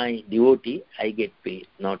hit my devotee, I get paid,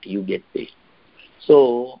 not you get paid.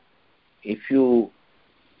 So, if you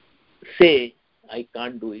say, I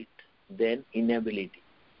can't do it, then inability.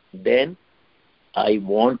 Then I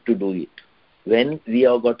want to do it. When we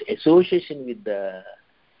have got association with the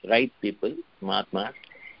right people, Mahatmas,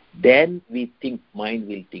 then we think, mind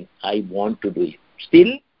will think, I want to do it.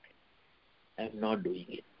 Still, I am not doing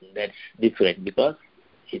it. That's different because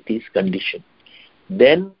it is conditioned.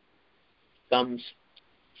 Then comes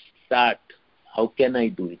start, how can I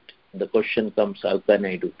do it? The question comes, how can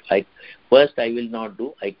I do it? First, I will not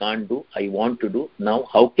do, I can't do, I want to do. Now,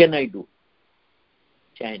 how can I do?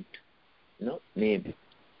 Chant, name.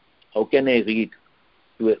 How can I read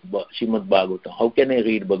Srimad Bhagavatam? How can I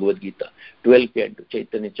read Bhagavad Gita? 12 canto,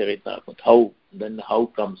 Chaitanya Charitamrita. How? Then how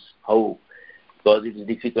comes? How? Because it is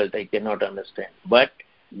difficult, I cannot understand. But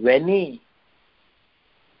when he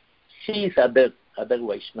sees other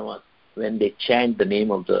Vaishnavas, when they chant the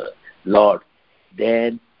name of the Lord,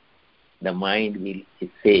 then the mind will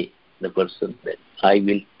say, the person, that I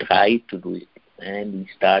will try to do it. And we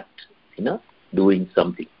start, doing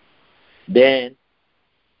something. Then,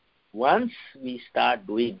 once we start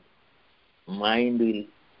doing, mind will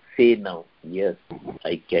say now, yes,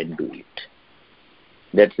 I can do it.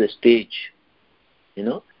 That's the stage,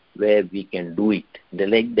 where we can do it.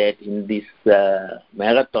 Like that in this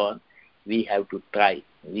marathon, we have to try.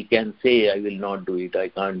 We can say, I will not do it, I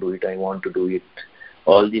can't do it, I want to do it.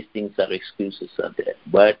 All these things are excuses are there.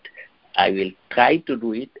 But I will try to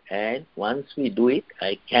do it, and once we do it,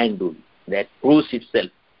 I can do it. That proves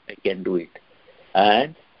itself, I can do it.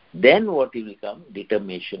 And then what will come?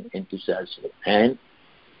 Determination, enthusiasm, and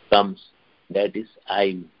comes, that is,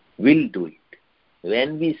 I will do it.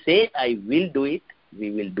 When we say, I will do it,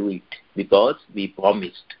 we will do it, because we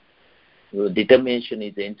promised. Determination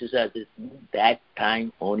is enthusiasm. That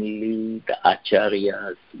time only the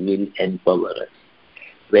acharyas will empower us.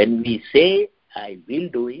 When we say, I will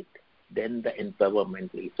do it, then the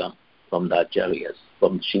empowerment will come from the acharyas,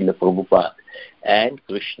 from Srila Prabhupada and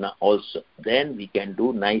Krishna also. Then we can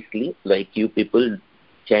do nicely, like you people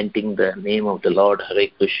chanting the name of the Lord, Hare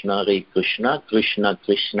Krishna, Krishna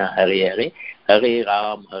Krishna, Hare Hare, Hare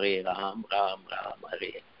Ram, Ram Ram,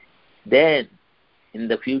 Hare. Then, in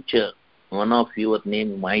the future, one of your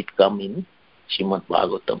name might come in Srimad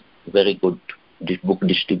Bhagavatam. Very good book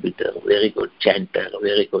distributor, very good chanter,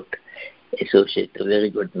 very good associate, very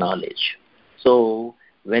good knowledge. So,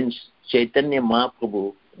 when Chaitanya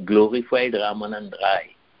Mahaprabhu glorified Ramanand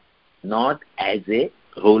Rai, not as a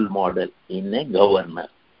role model in a governor,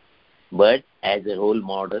 but as a role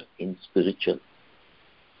model in spiritual,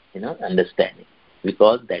 understanding.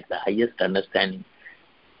 Because that's the highest understanding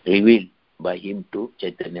revealed by him to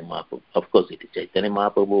Chaitanya Mahaprabhu. Of course, it is Chaitanya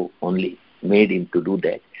Mahaprabhu only made him to do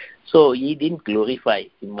that. So he didn't glorify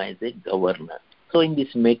him as a governor. So in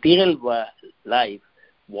this material life,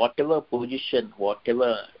 whatever position,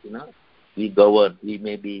 whatever, we govern, we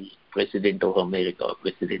may be president of America or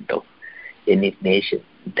president of any nation,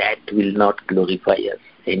 that will not glorify us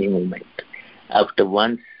any moment. After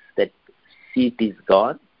once that seat is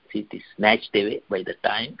gone, seat is snatched away by the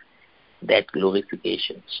time, that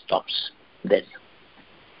glorification stops. Then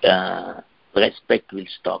respect will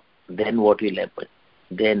stop. Then what will happen?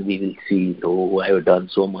 Then we will see, I have done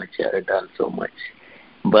so much, I have done so much.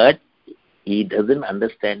 But he doesn't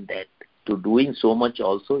understand that to doing so much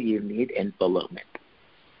also you need empowerment.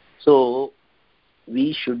 So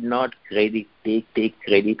we should not take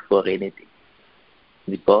credit for anything,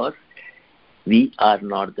 because we are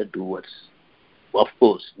not the doers. Of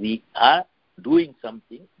course, we are doing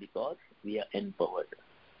something because we are empowered.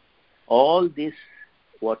 All this,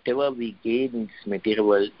 whatever we gain in this material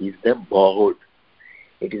world, is the borrowed.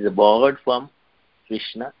 It is borrowed from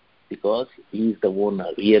Krishna, because he is the owner,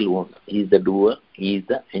 real owner. He is the doer, he is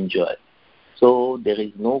the enjoyer. So there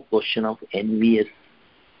is no question of envious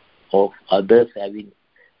of others having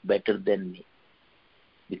better than me,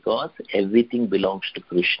 because everything belongs to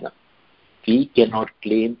Krishna. We cannot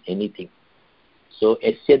claim anything. So,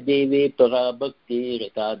 Esya deve para bhakti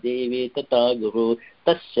rita deve tata guru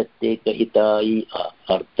tasyate kahitai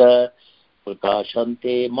artha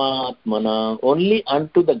prakashante mahatmana. Only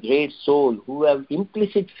unto the great soul who have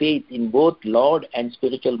implicit faith in both Lord and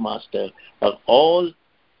spiritual master are all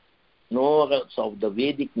knowers of the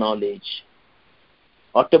Vedic knowledge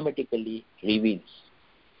automatically reveals.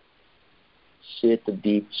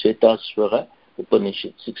 Shetadeep, Shetaswara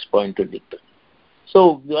Upanishad 6.23.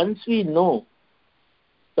 So once we know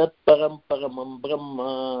Tat Param Paramam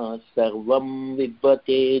Brahma Sarvam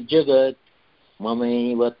Vibhate Jagat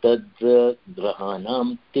Mamaiva Tadra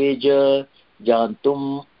Grahanam Teja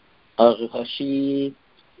Jantum Arhashi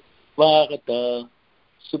Varata,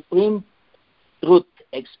 supreme truth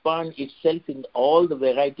expands itself in all the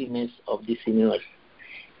varietiness of this universe.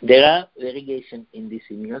 There are variegation in this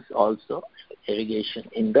universe also. Variegation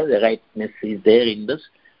in the varietiness is there in this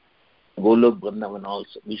Golok Vrindavan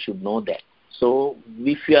also. We should know that. So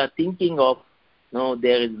if you are thinking of, no,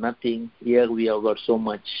 there is nothing, here we have got so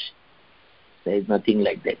much, there is nothing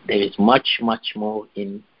like that. There is much, much more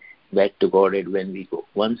in back to Godhead when we go.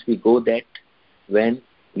 Once we go that, when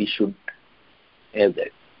we should have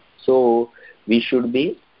that. So we should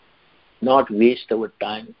be not waste our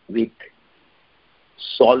time with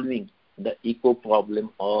solving the ego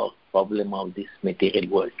problem or problem of this material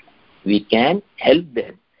world. We can help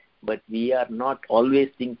them, but we are not always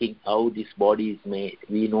thinking how this body is made.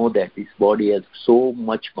 We know that this body has so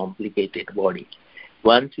much complicated body.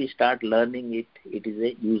 Once we start learning it, it is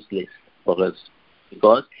a useless for us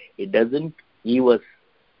because it doesn't give us.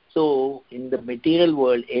 So in the material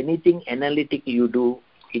world, anything analytic you do,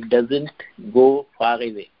 it doesn't go far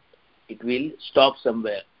away. It will stop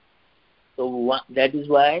somewhere. So that is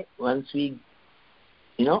why once we,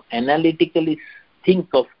 analytically think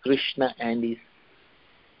of Krishna and his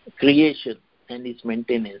creation and his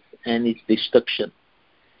maintenance and his destruction,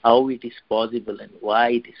 how it is possible and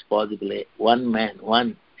why it is possible, one man,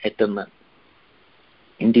 one eternal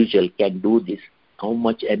individual can do this, how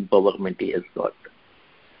much empowerment he has got.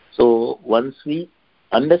 So once we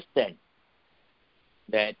understand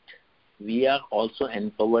that we are also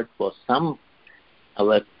empowered for some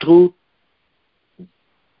our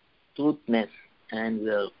truthness and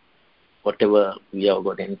whatever we have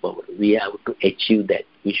got empowered, we have to achieve that.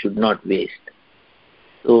 We should not waste.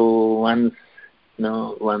 So once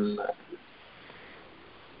one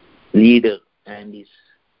leader and his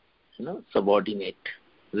subordinate,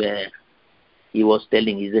 where he was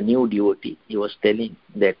telling, he's a new devotee, he was telling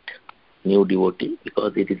that new devotee,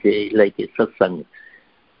 because it is like a satsang,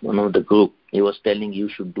 one of the group, he was telling you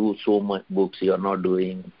should do so much books you are not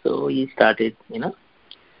doing. So he started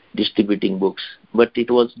distributing books, but it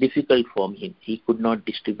was difficult for him. He could not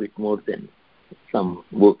distribute more than some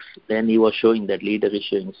books. Then he was showing, that leader is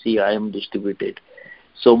showing, see, I am distributed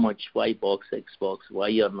so much, 5 box, 6 box, why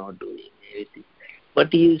you are not doing everything?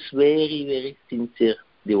 But he is very, very sincere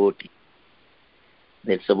devotee,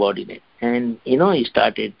 that subordinate. And he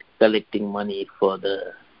started collecting money for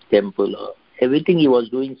the temple or everything he was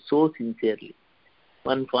doing so sincerely.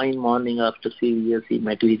 One fine morning after 3 years, he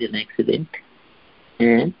met with an accident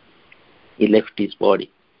and he left his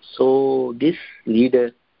body. So this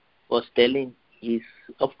leader was telling,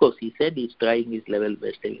 of course he said he's trying his level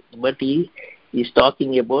best, but he is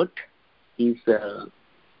talking about his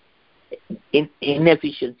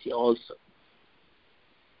inefficiency also,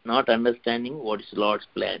 not understanding what is Lord's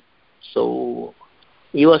plan. So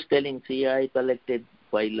he was telling, see, I collected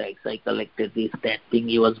 5 lakhs, I collected this, that thing.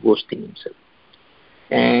 He was boasting himself.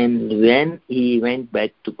 And when he went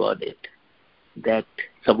back to Godhead, that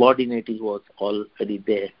subordinate was already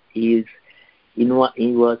there. He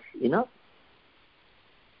was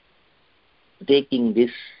taking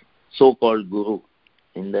this so-called guru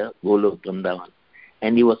in the Golok Vrindavan,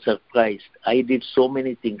 and he was surprised. I did so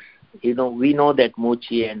many things. We know that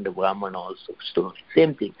Mochi and the Brahman also story,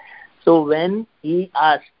 same thing. So when he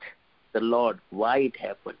asked the Lord why it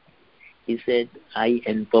happened, he said, I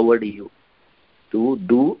empowered you to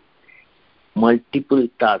do multiple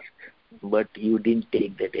tasks, but you didn't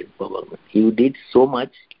take that empowerment. You did so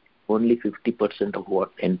much, only 50% of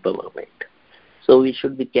what empowerment. So we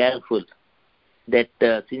should be careful that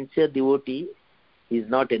sincere devotee is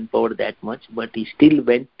not empowered that much, but he still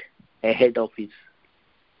went ahead of his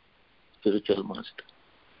spiritual master.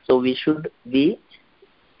 So we should be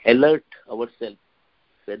alert ourselves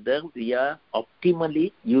whether we are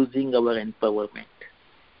optimally using our empowerment.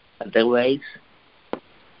 Otherwise,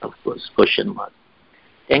 of course, question mark.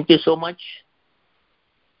 Thank you so much.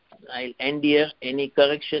 I'll end here. Any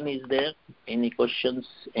correction is there? Any questions?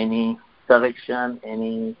 Any correction?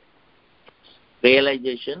 Any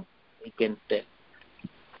realization? We can tell.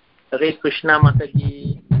 Hare Krishna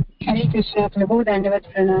Mataji. Hare Krishna Prabhu, Dandavat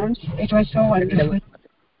Pranams. It was so wonderful.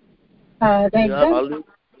 You are always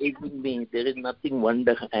praising me. There is nothing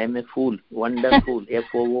wonder. I am a fool. Wonderful.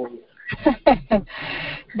 F-O-O.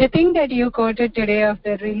 The thing that you quoted today of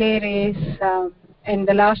the relay race and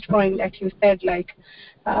the last point that you said,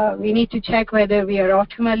 we need to check whether we are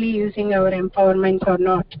optimally using our empowerment or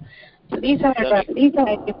not. So these are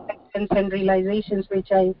lessons and realizations which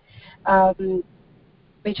I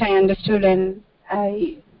understood, and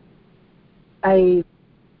I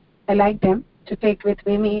like them to take with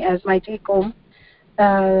me as my take home.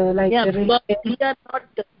 But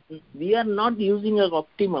we are not using our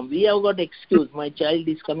optimum. We have got excuse. My child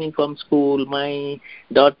is coming from school. My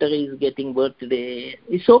daughter is getting birthday.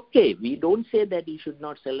 It's okay. We don't say that you should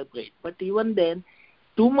not celebrate. But even then,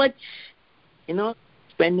 too much,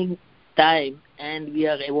 spending time, and we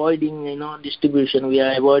are avoiding, distribution. We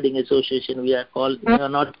are avoiding association. We are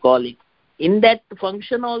not calling. In that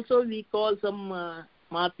function also, we call some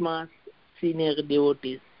Mahatmas, senior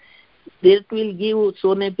devotees. That will give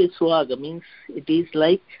Sone Pe Swaga, means it is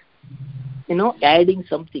like, adding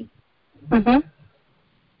something.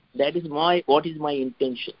 That is what is my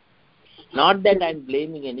intention. Not that I am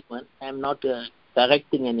blaming anyone. I am not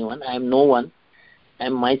correcting anyone. I am no one. I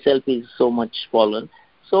am myself is so much fallen.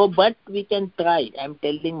 So, but we can try. I am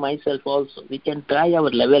telling myself also, we can try our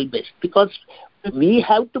level best, because we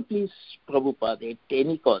have to please Prabhupada at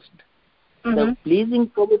any cost. The pleasing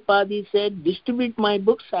Prabhupada, he said, distribute my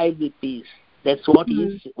books, I will be pleased. That's what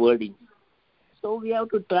his wording. So we have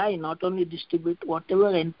to try, not only distribute,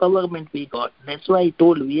 whatever empowerment we got. That's why I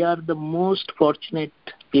told we are the most fortunate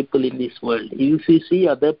people in this world. If you see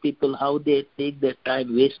other people, how they take their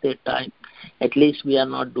time, waste their time, at least we are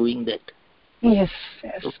not doing that. Yes.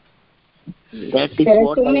 So that is there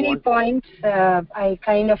what are so I many want. Points I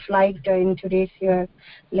kind of liked in today's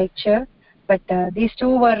lecture. But these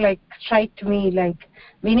two were strike to me,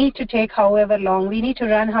 we need to take however long, we need to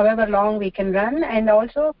run however long we can run, and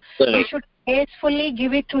also we should gracefully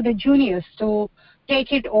give it to the juniors to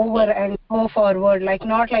take it over and go forward,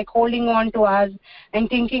 not holding on to us and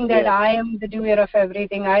thinking that I am the doer of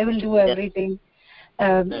everything, I will do everything.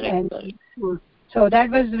 So that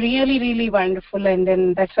was really, really wonderful. And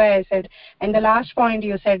then that's why I said, and the last point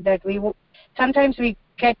you said that sometimes we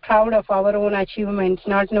get proud of our own achievements,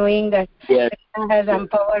 not knowing that Krishna has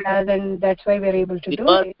empowered us, and that's why we're able to do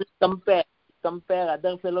it. Compare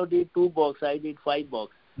other fellow did 2 box, I did 5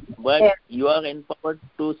 box. But you are empowered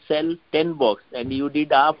to sell 10 box, and you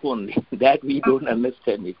did half only. That we don't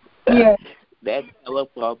understand it. That's our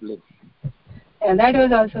problem. And that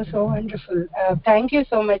was also so wonderful. Thank you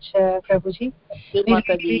so much, Prabhuji. We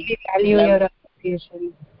really value your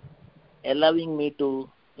appreciation. Allowing me to,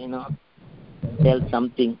 tell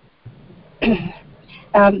something.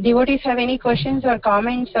 Devotees have any questions or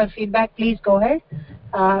comments or feedback, please go ahead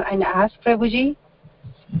and ask Prabhuji.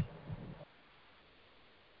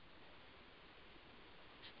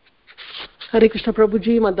 Hare Krishna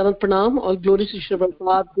Prabhuji, Madhavan Pranam, all glories to Srila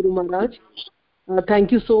Prabhupada, Guru Maharaj.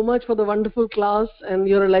 Thank you so much for the wonderful class and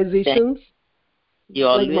your realizations. You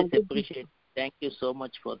always appreciate. Thank you so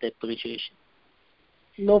much for the appreciation.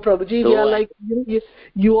 No, Prabhuji, we are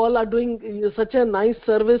you all are doing such a nice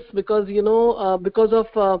service, because because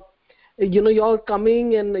of your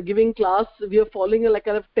coming and giving class, we are following a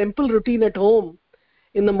kind of temple routine at home.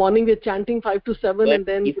 In the morning we are chanting 5 to 7, but and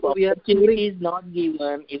then if we are opportunity is not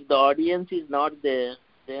given, if the audience is not there,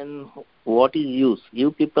 then what is use?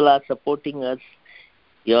 You people are supporting us.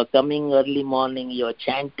 You are coming early morning, you are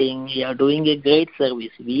chanting, you are doing a great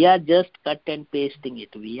service. We are just cut and pasting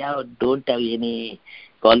it. We don't have any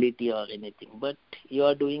quality or anything, but you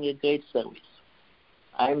are doing a great service.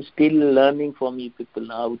 I am still learning from you people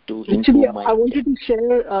how to improve my. I wanted to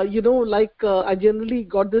share, I generally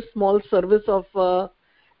got this small service of,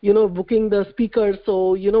 booking the speakers.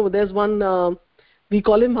 So, there's one, we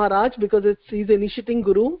call him Maharaj because he's initiating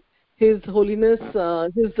Guru, His Holiness,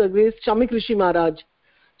 His Grace Chamik Rishi Maharaj.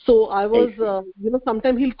 So I was,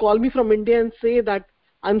 sometime he'll call me from India and say that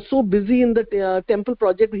I'm so busy in the temple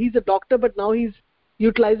project. He's a doctor, but now he's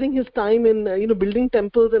utilizing his time in, building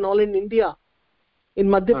temples and all in India, in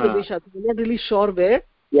Madhya Pradesh. I'm not really sure where.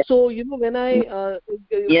 Yeah. So, when I...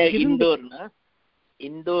 Indore,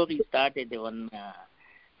 Indore he started one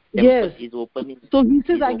temple. He's opening. So he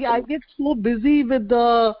says, I get so busy with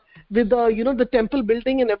the the temple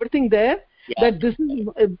building and everything there, that this is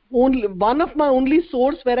only one of my only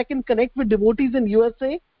source where I can connect with devotees in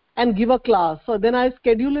USA and give a class. So then I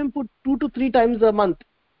schedule him for 2 to 3 times a month,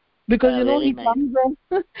 because he comes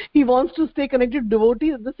and he wants to stay connected to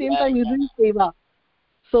devotees at the same time he's doing seva.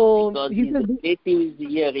 So because his relative is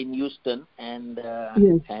here in Houston, and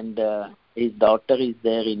his daughter is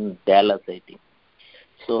there in Dallas, I think.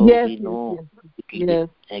 So we know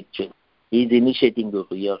actually he's initiating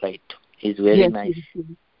Guru. You're right. He's very nice.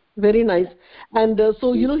 Very nice. And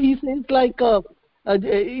so he says he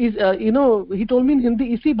told me in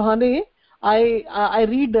Hindi, isi bahane I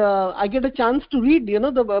read, I get a chance to read the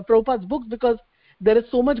Prabhupada's books, because there is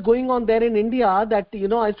so much going on there in India that,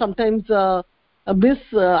 I sometimes miss,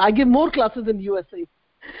 I give more classes in USA.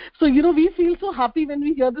 So, we feel so happy when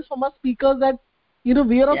we hear this from our speakers that,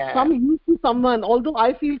 we are of some use to someone. Although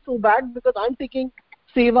I feel so bad because I'm taking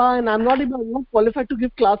Seva and I'm not even qualified to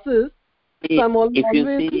give classes. So I'm if you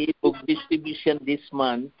see book distribution this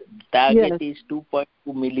month, target is 2.2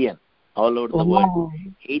 million all over the world.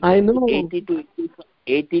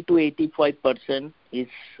 80 to 85% is,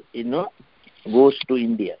 goes to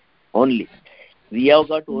India only. We have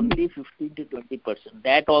got only 15 to 20%.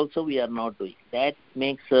 That also we are not doing. That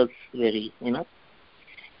makes us very,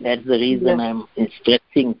 that's the reason I'm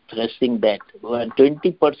stressing that.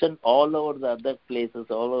 20% all over the other places,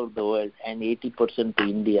 all over the world, and 80% to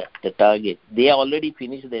India, the target. They already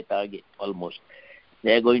finished their target almost.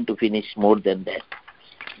 They are going to finish more than that.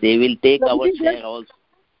 They will take our share also.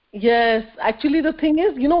 Yes, actually the thing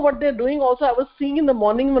is, what they're doing also, I was seeing in the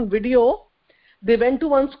morning one video, they went to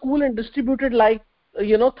one school and distributed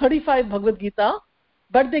 35 Bhagavad Gita,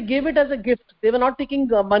 but they gave it as a gift. They were not taking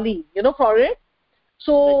money, for it.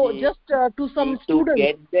 So just to some students.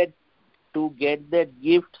 To get that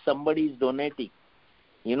gift, somebody is donating.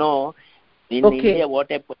 In India, what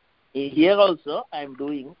happened? Here also, I am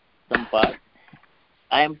doing some part.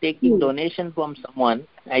 I am taking donation from someone.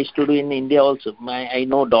 I used to do in India also. I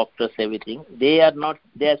know doctors, everything. They are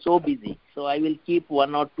so busy. So I will keep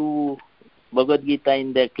 1 or 2 Bhagavad Gita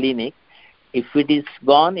in their clinic. If it is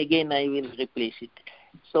gone, again I will replace it.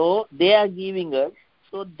 So they are giving us.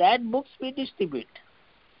 So that books we distribute.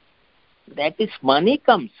 That is, money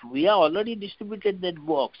comes. We are already distributed that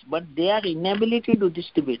box, but they are inability to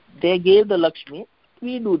distribute. They gave the Lakshmi.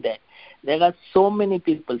 We do that. There are so many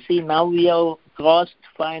people. See, now we have crossed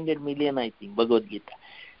 500 million, I think, Bhagavad Gita.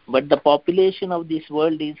 But the population of this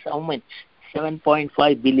world is how much?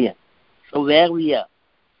 7.5 billion. So where we are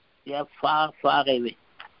far, far away.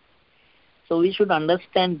 So we should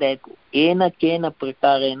understand that ena kena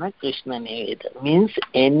prakarena Krishna neveda means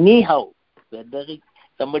anyhow, whether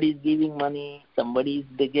somebody is giving money, somebody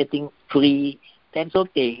is getting free, that's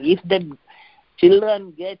okay. If the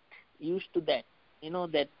children get used to that,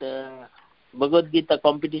 that Bhagavad Gita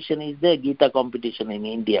competition is there, Gita competition in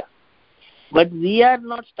India. But we are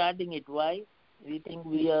not starting it. Why? We think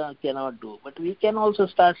we cannot do. But we can also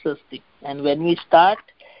start such thing. And when we start,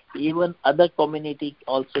 even other community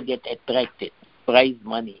also get attracted. Prize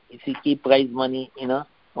money. If you keep prize money, $1,000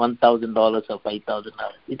 or $5,000,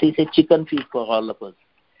 it is a chicken feed for all of us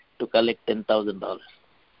to collect $10,000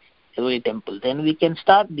 every temple. Then we can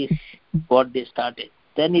start this, what they started.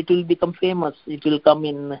 Then it will become famous. It will come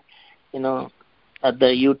in, at the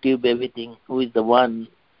YouTube, everything. Who is the one,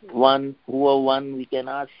 we can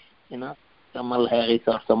ask, Kamal Harris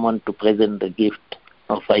or someone to present the gift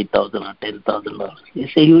of $5,000 or $10,000.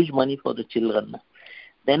 It's a huge money for the children.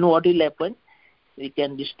 Then what will happen? We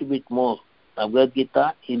can distribute more. Bhagavad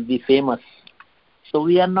Gita will be famous. So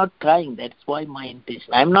we are not trying. That's why my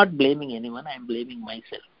intention. I'm not blaming anyone. I'm blaming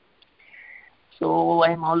myself. So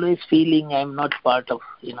I'm always feeling I'm not part of,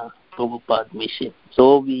 Prabhupada mission.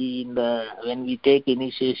 So when we take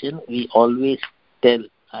initiation, we always tell,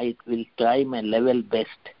 I will try my level best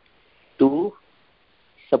to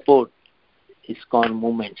support ISKCON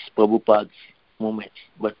movements, Prabhupada's movements,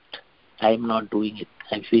 but I am not doing it.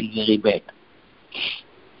 I feel very bad.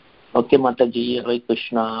 Okay, Mataji, Hare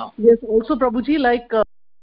Krishna. Yes, also Prabhuji,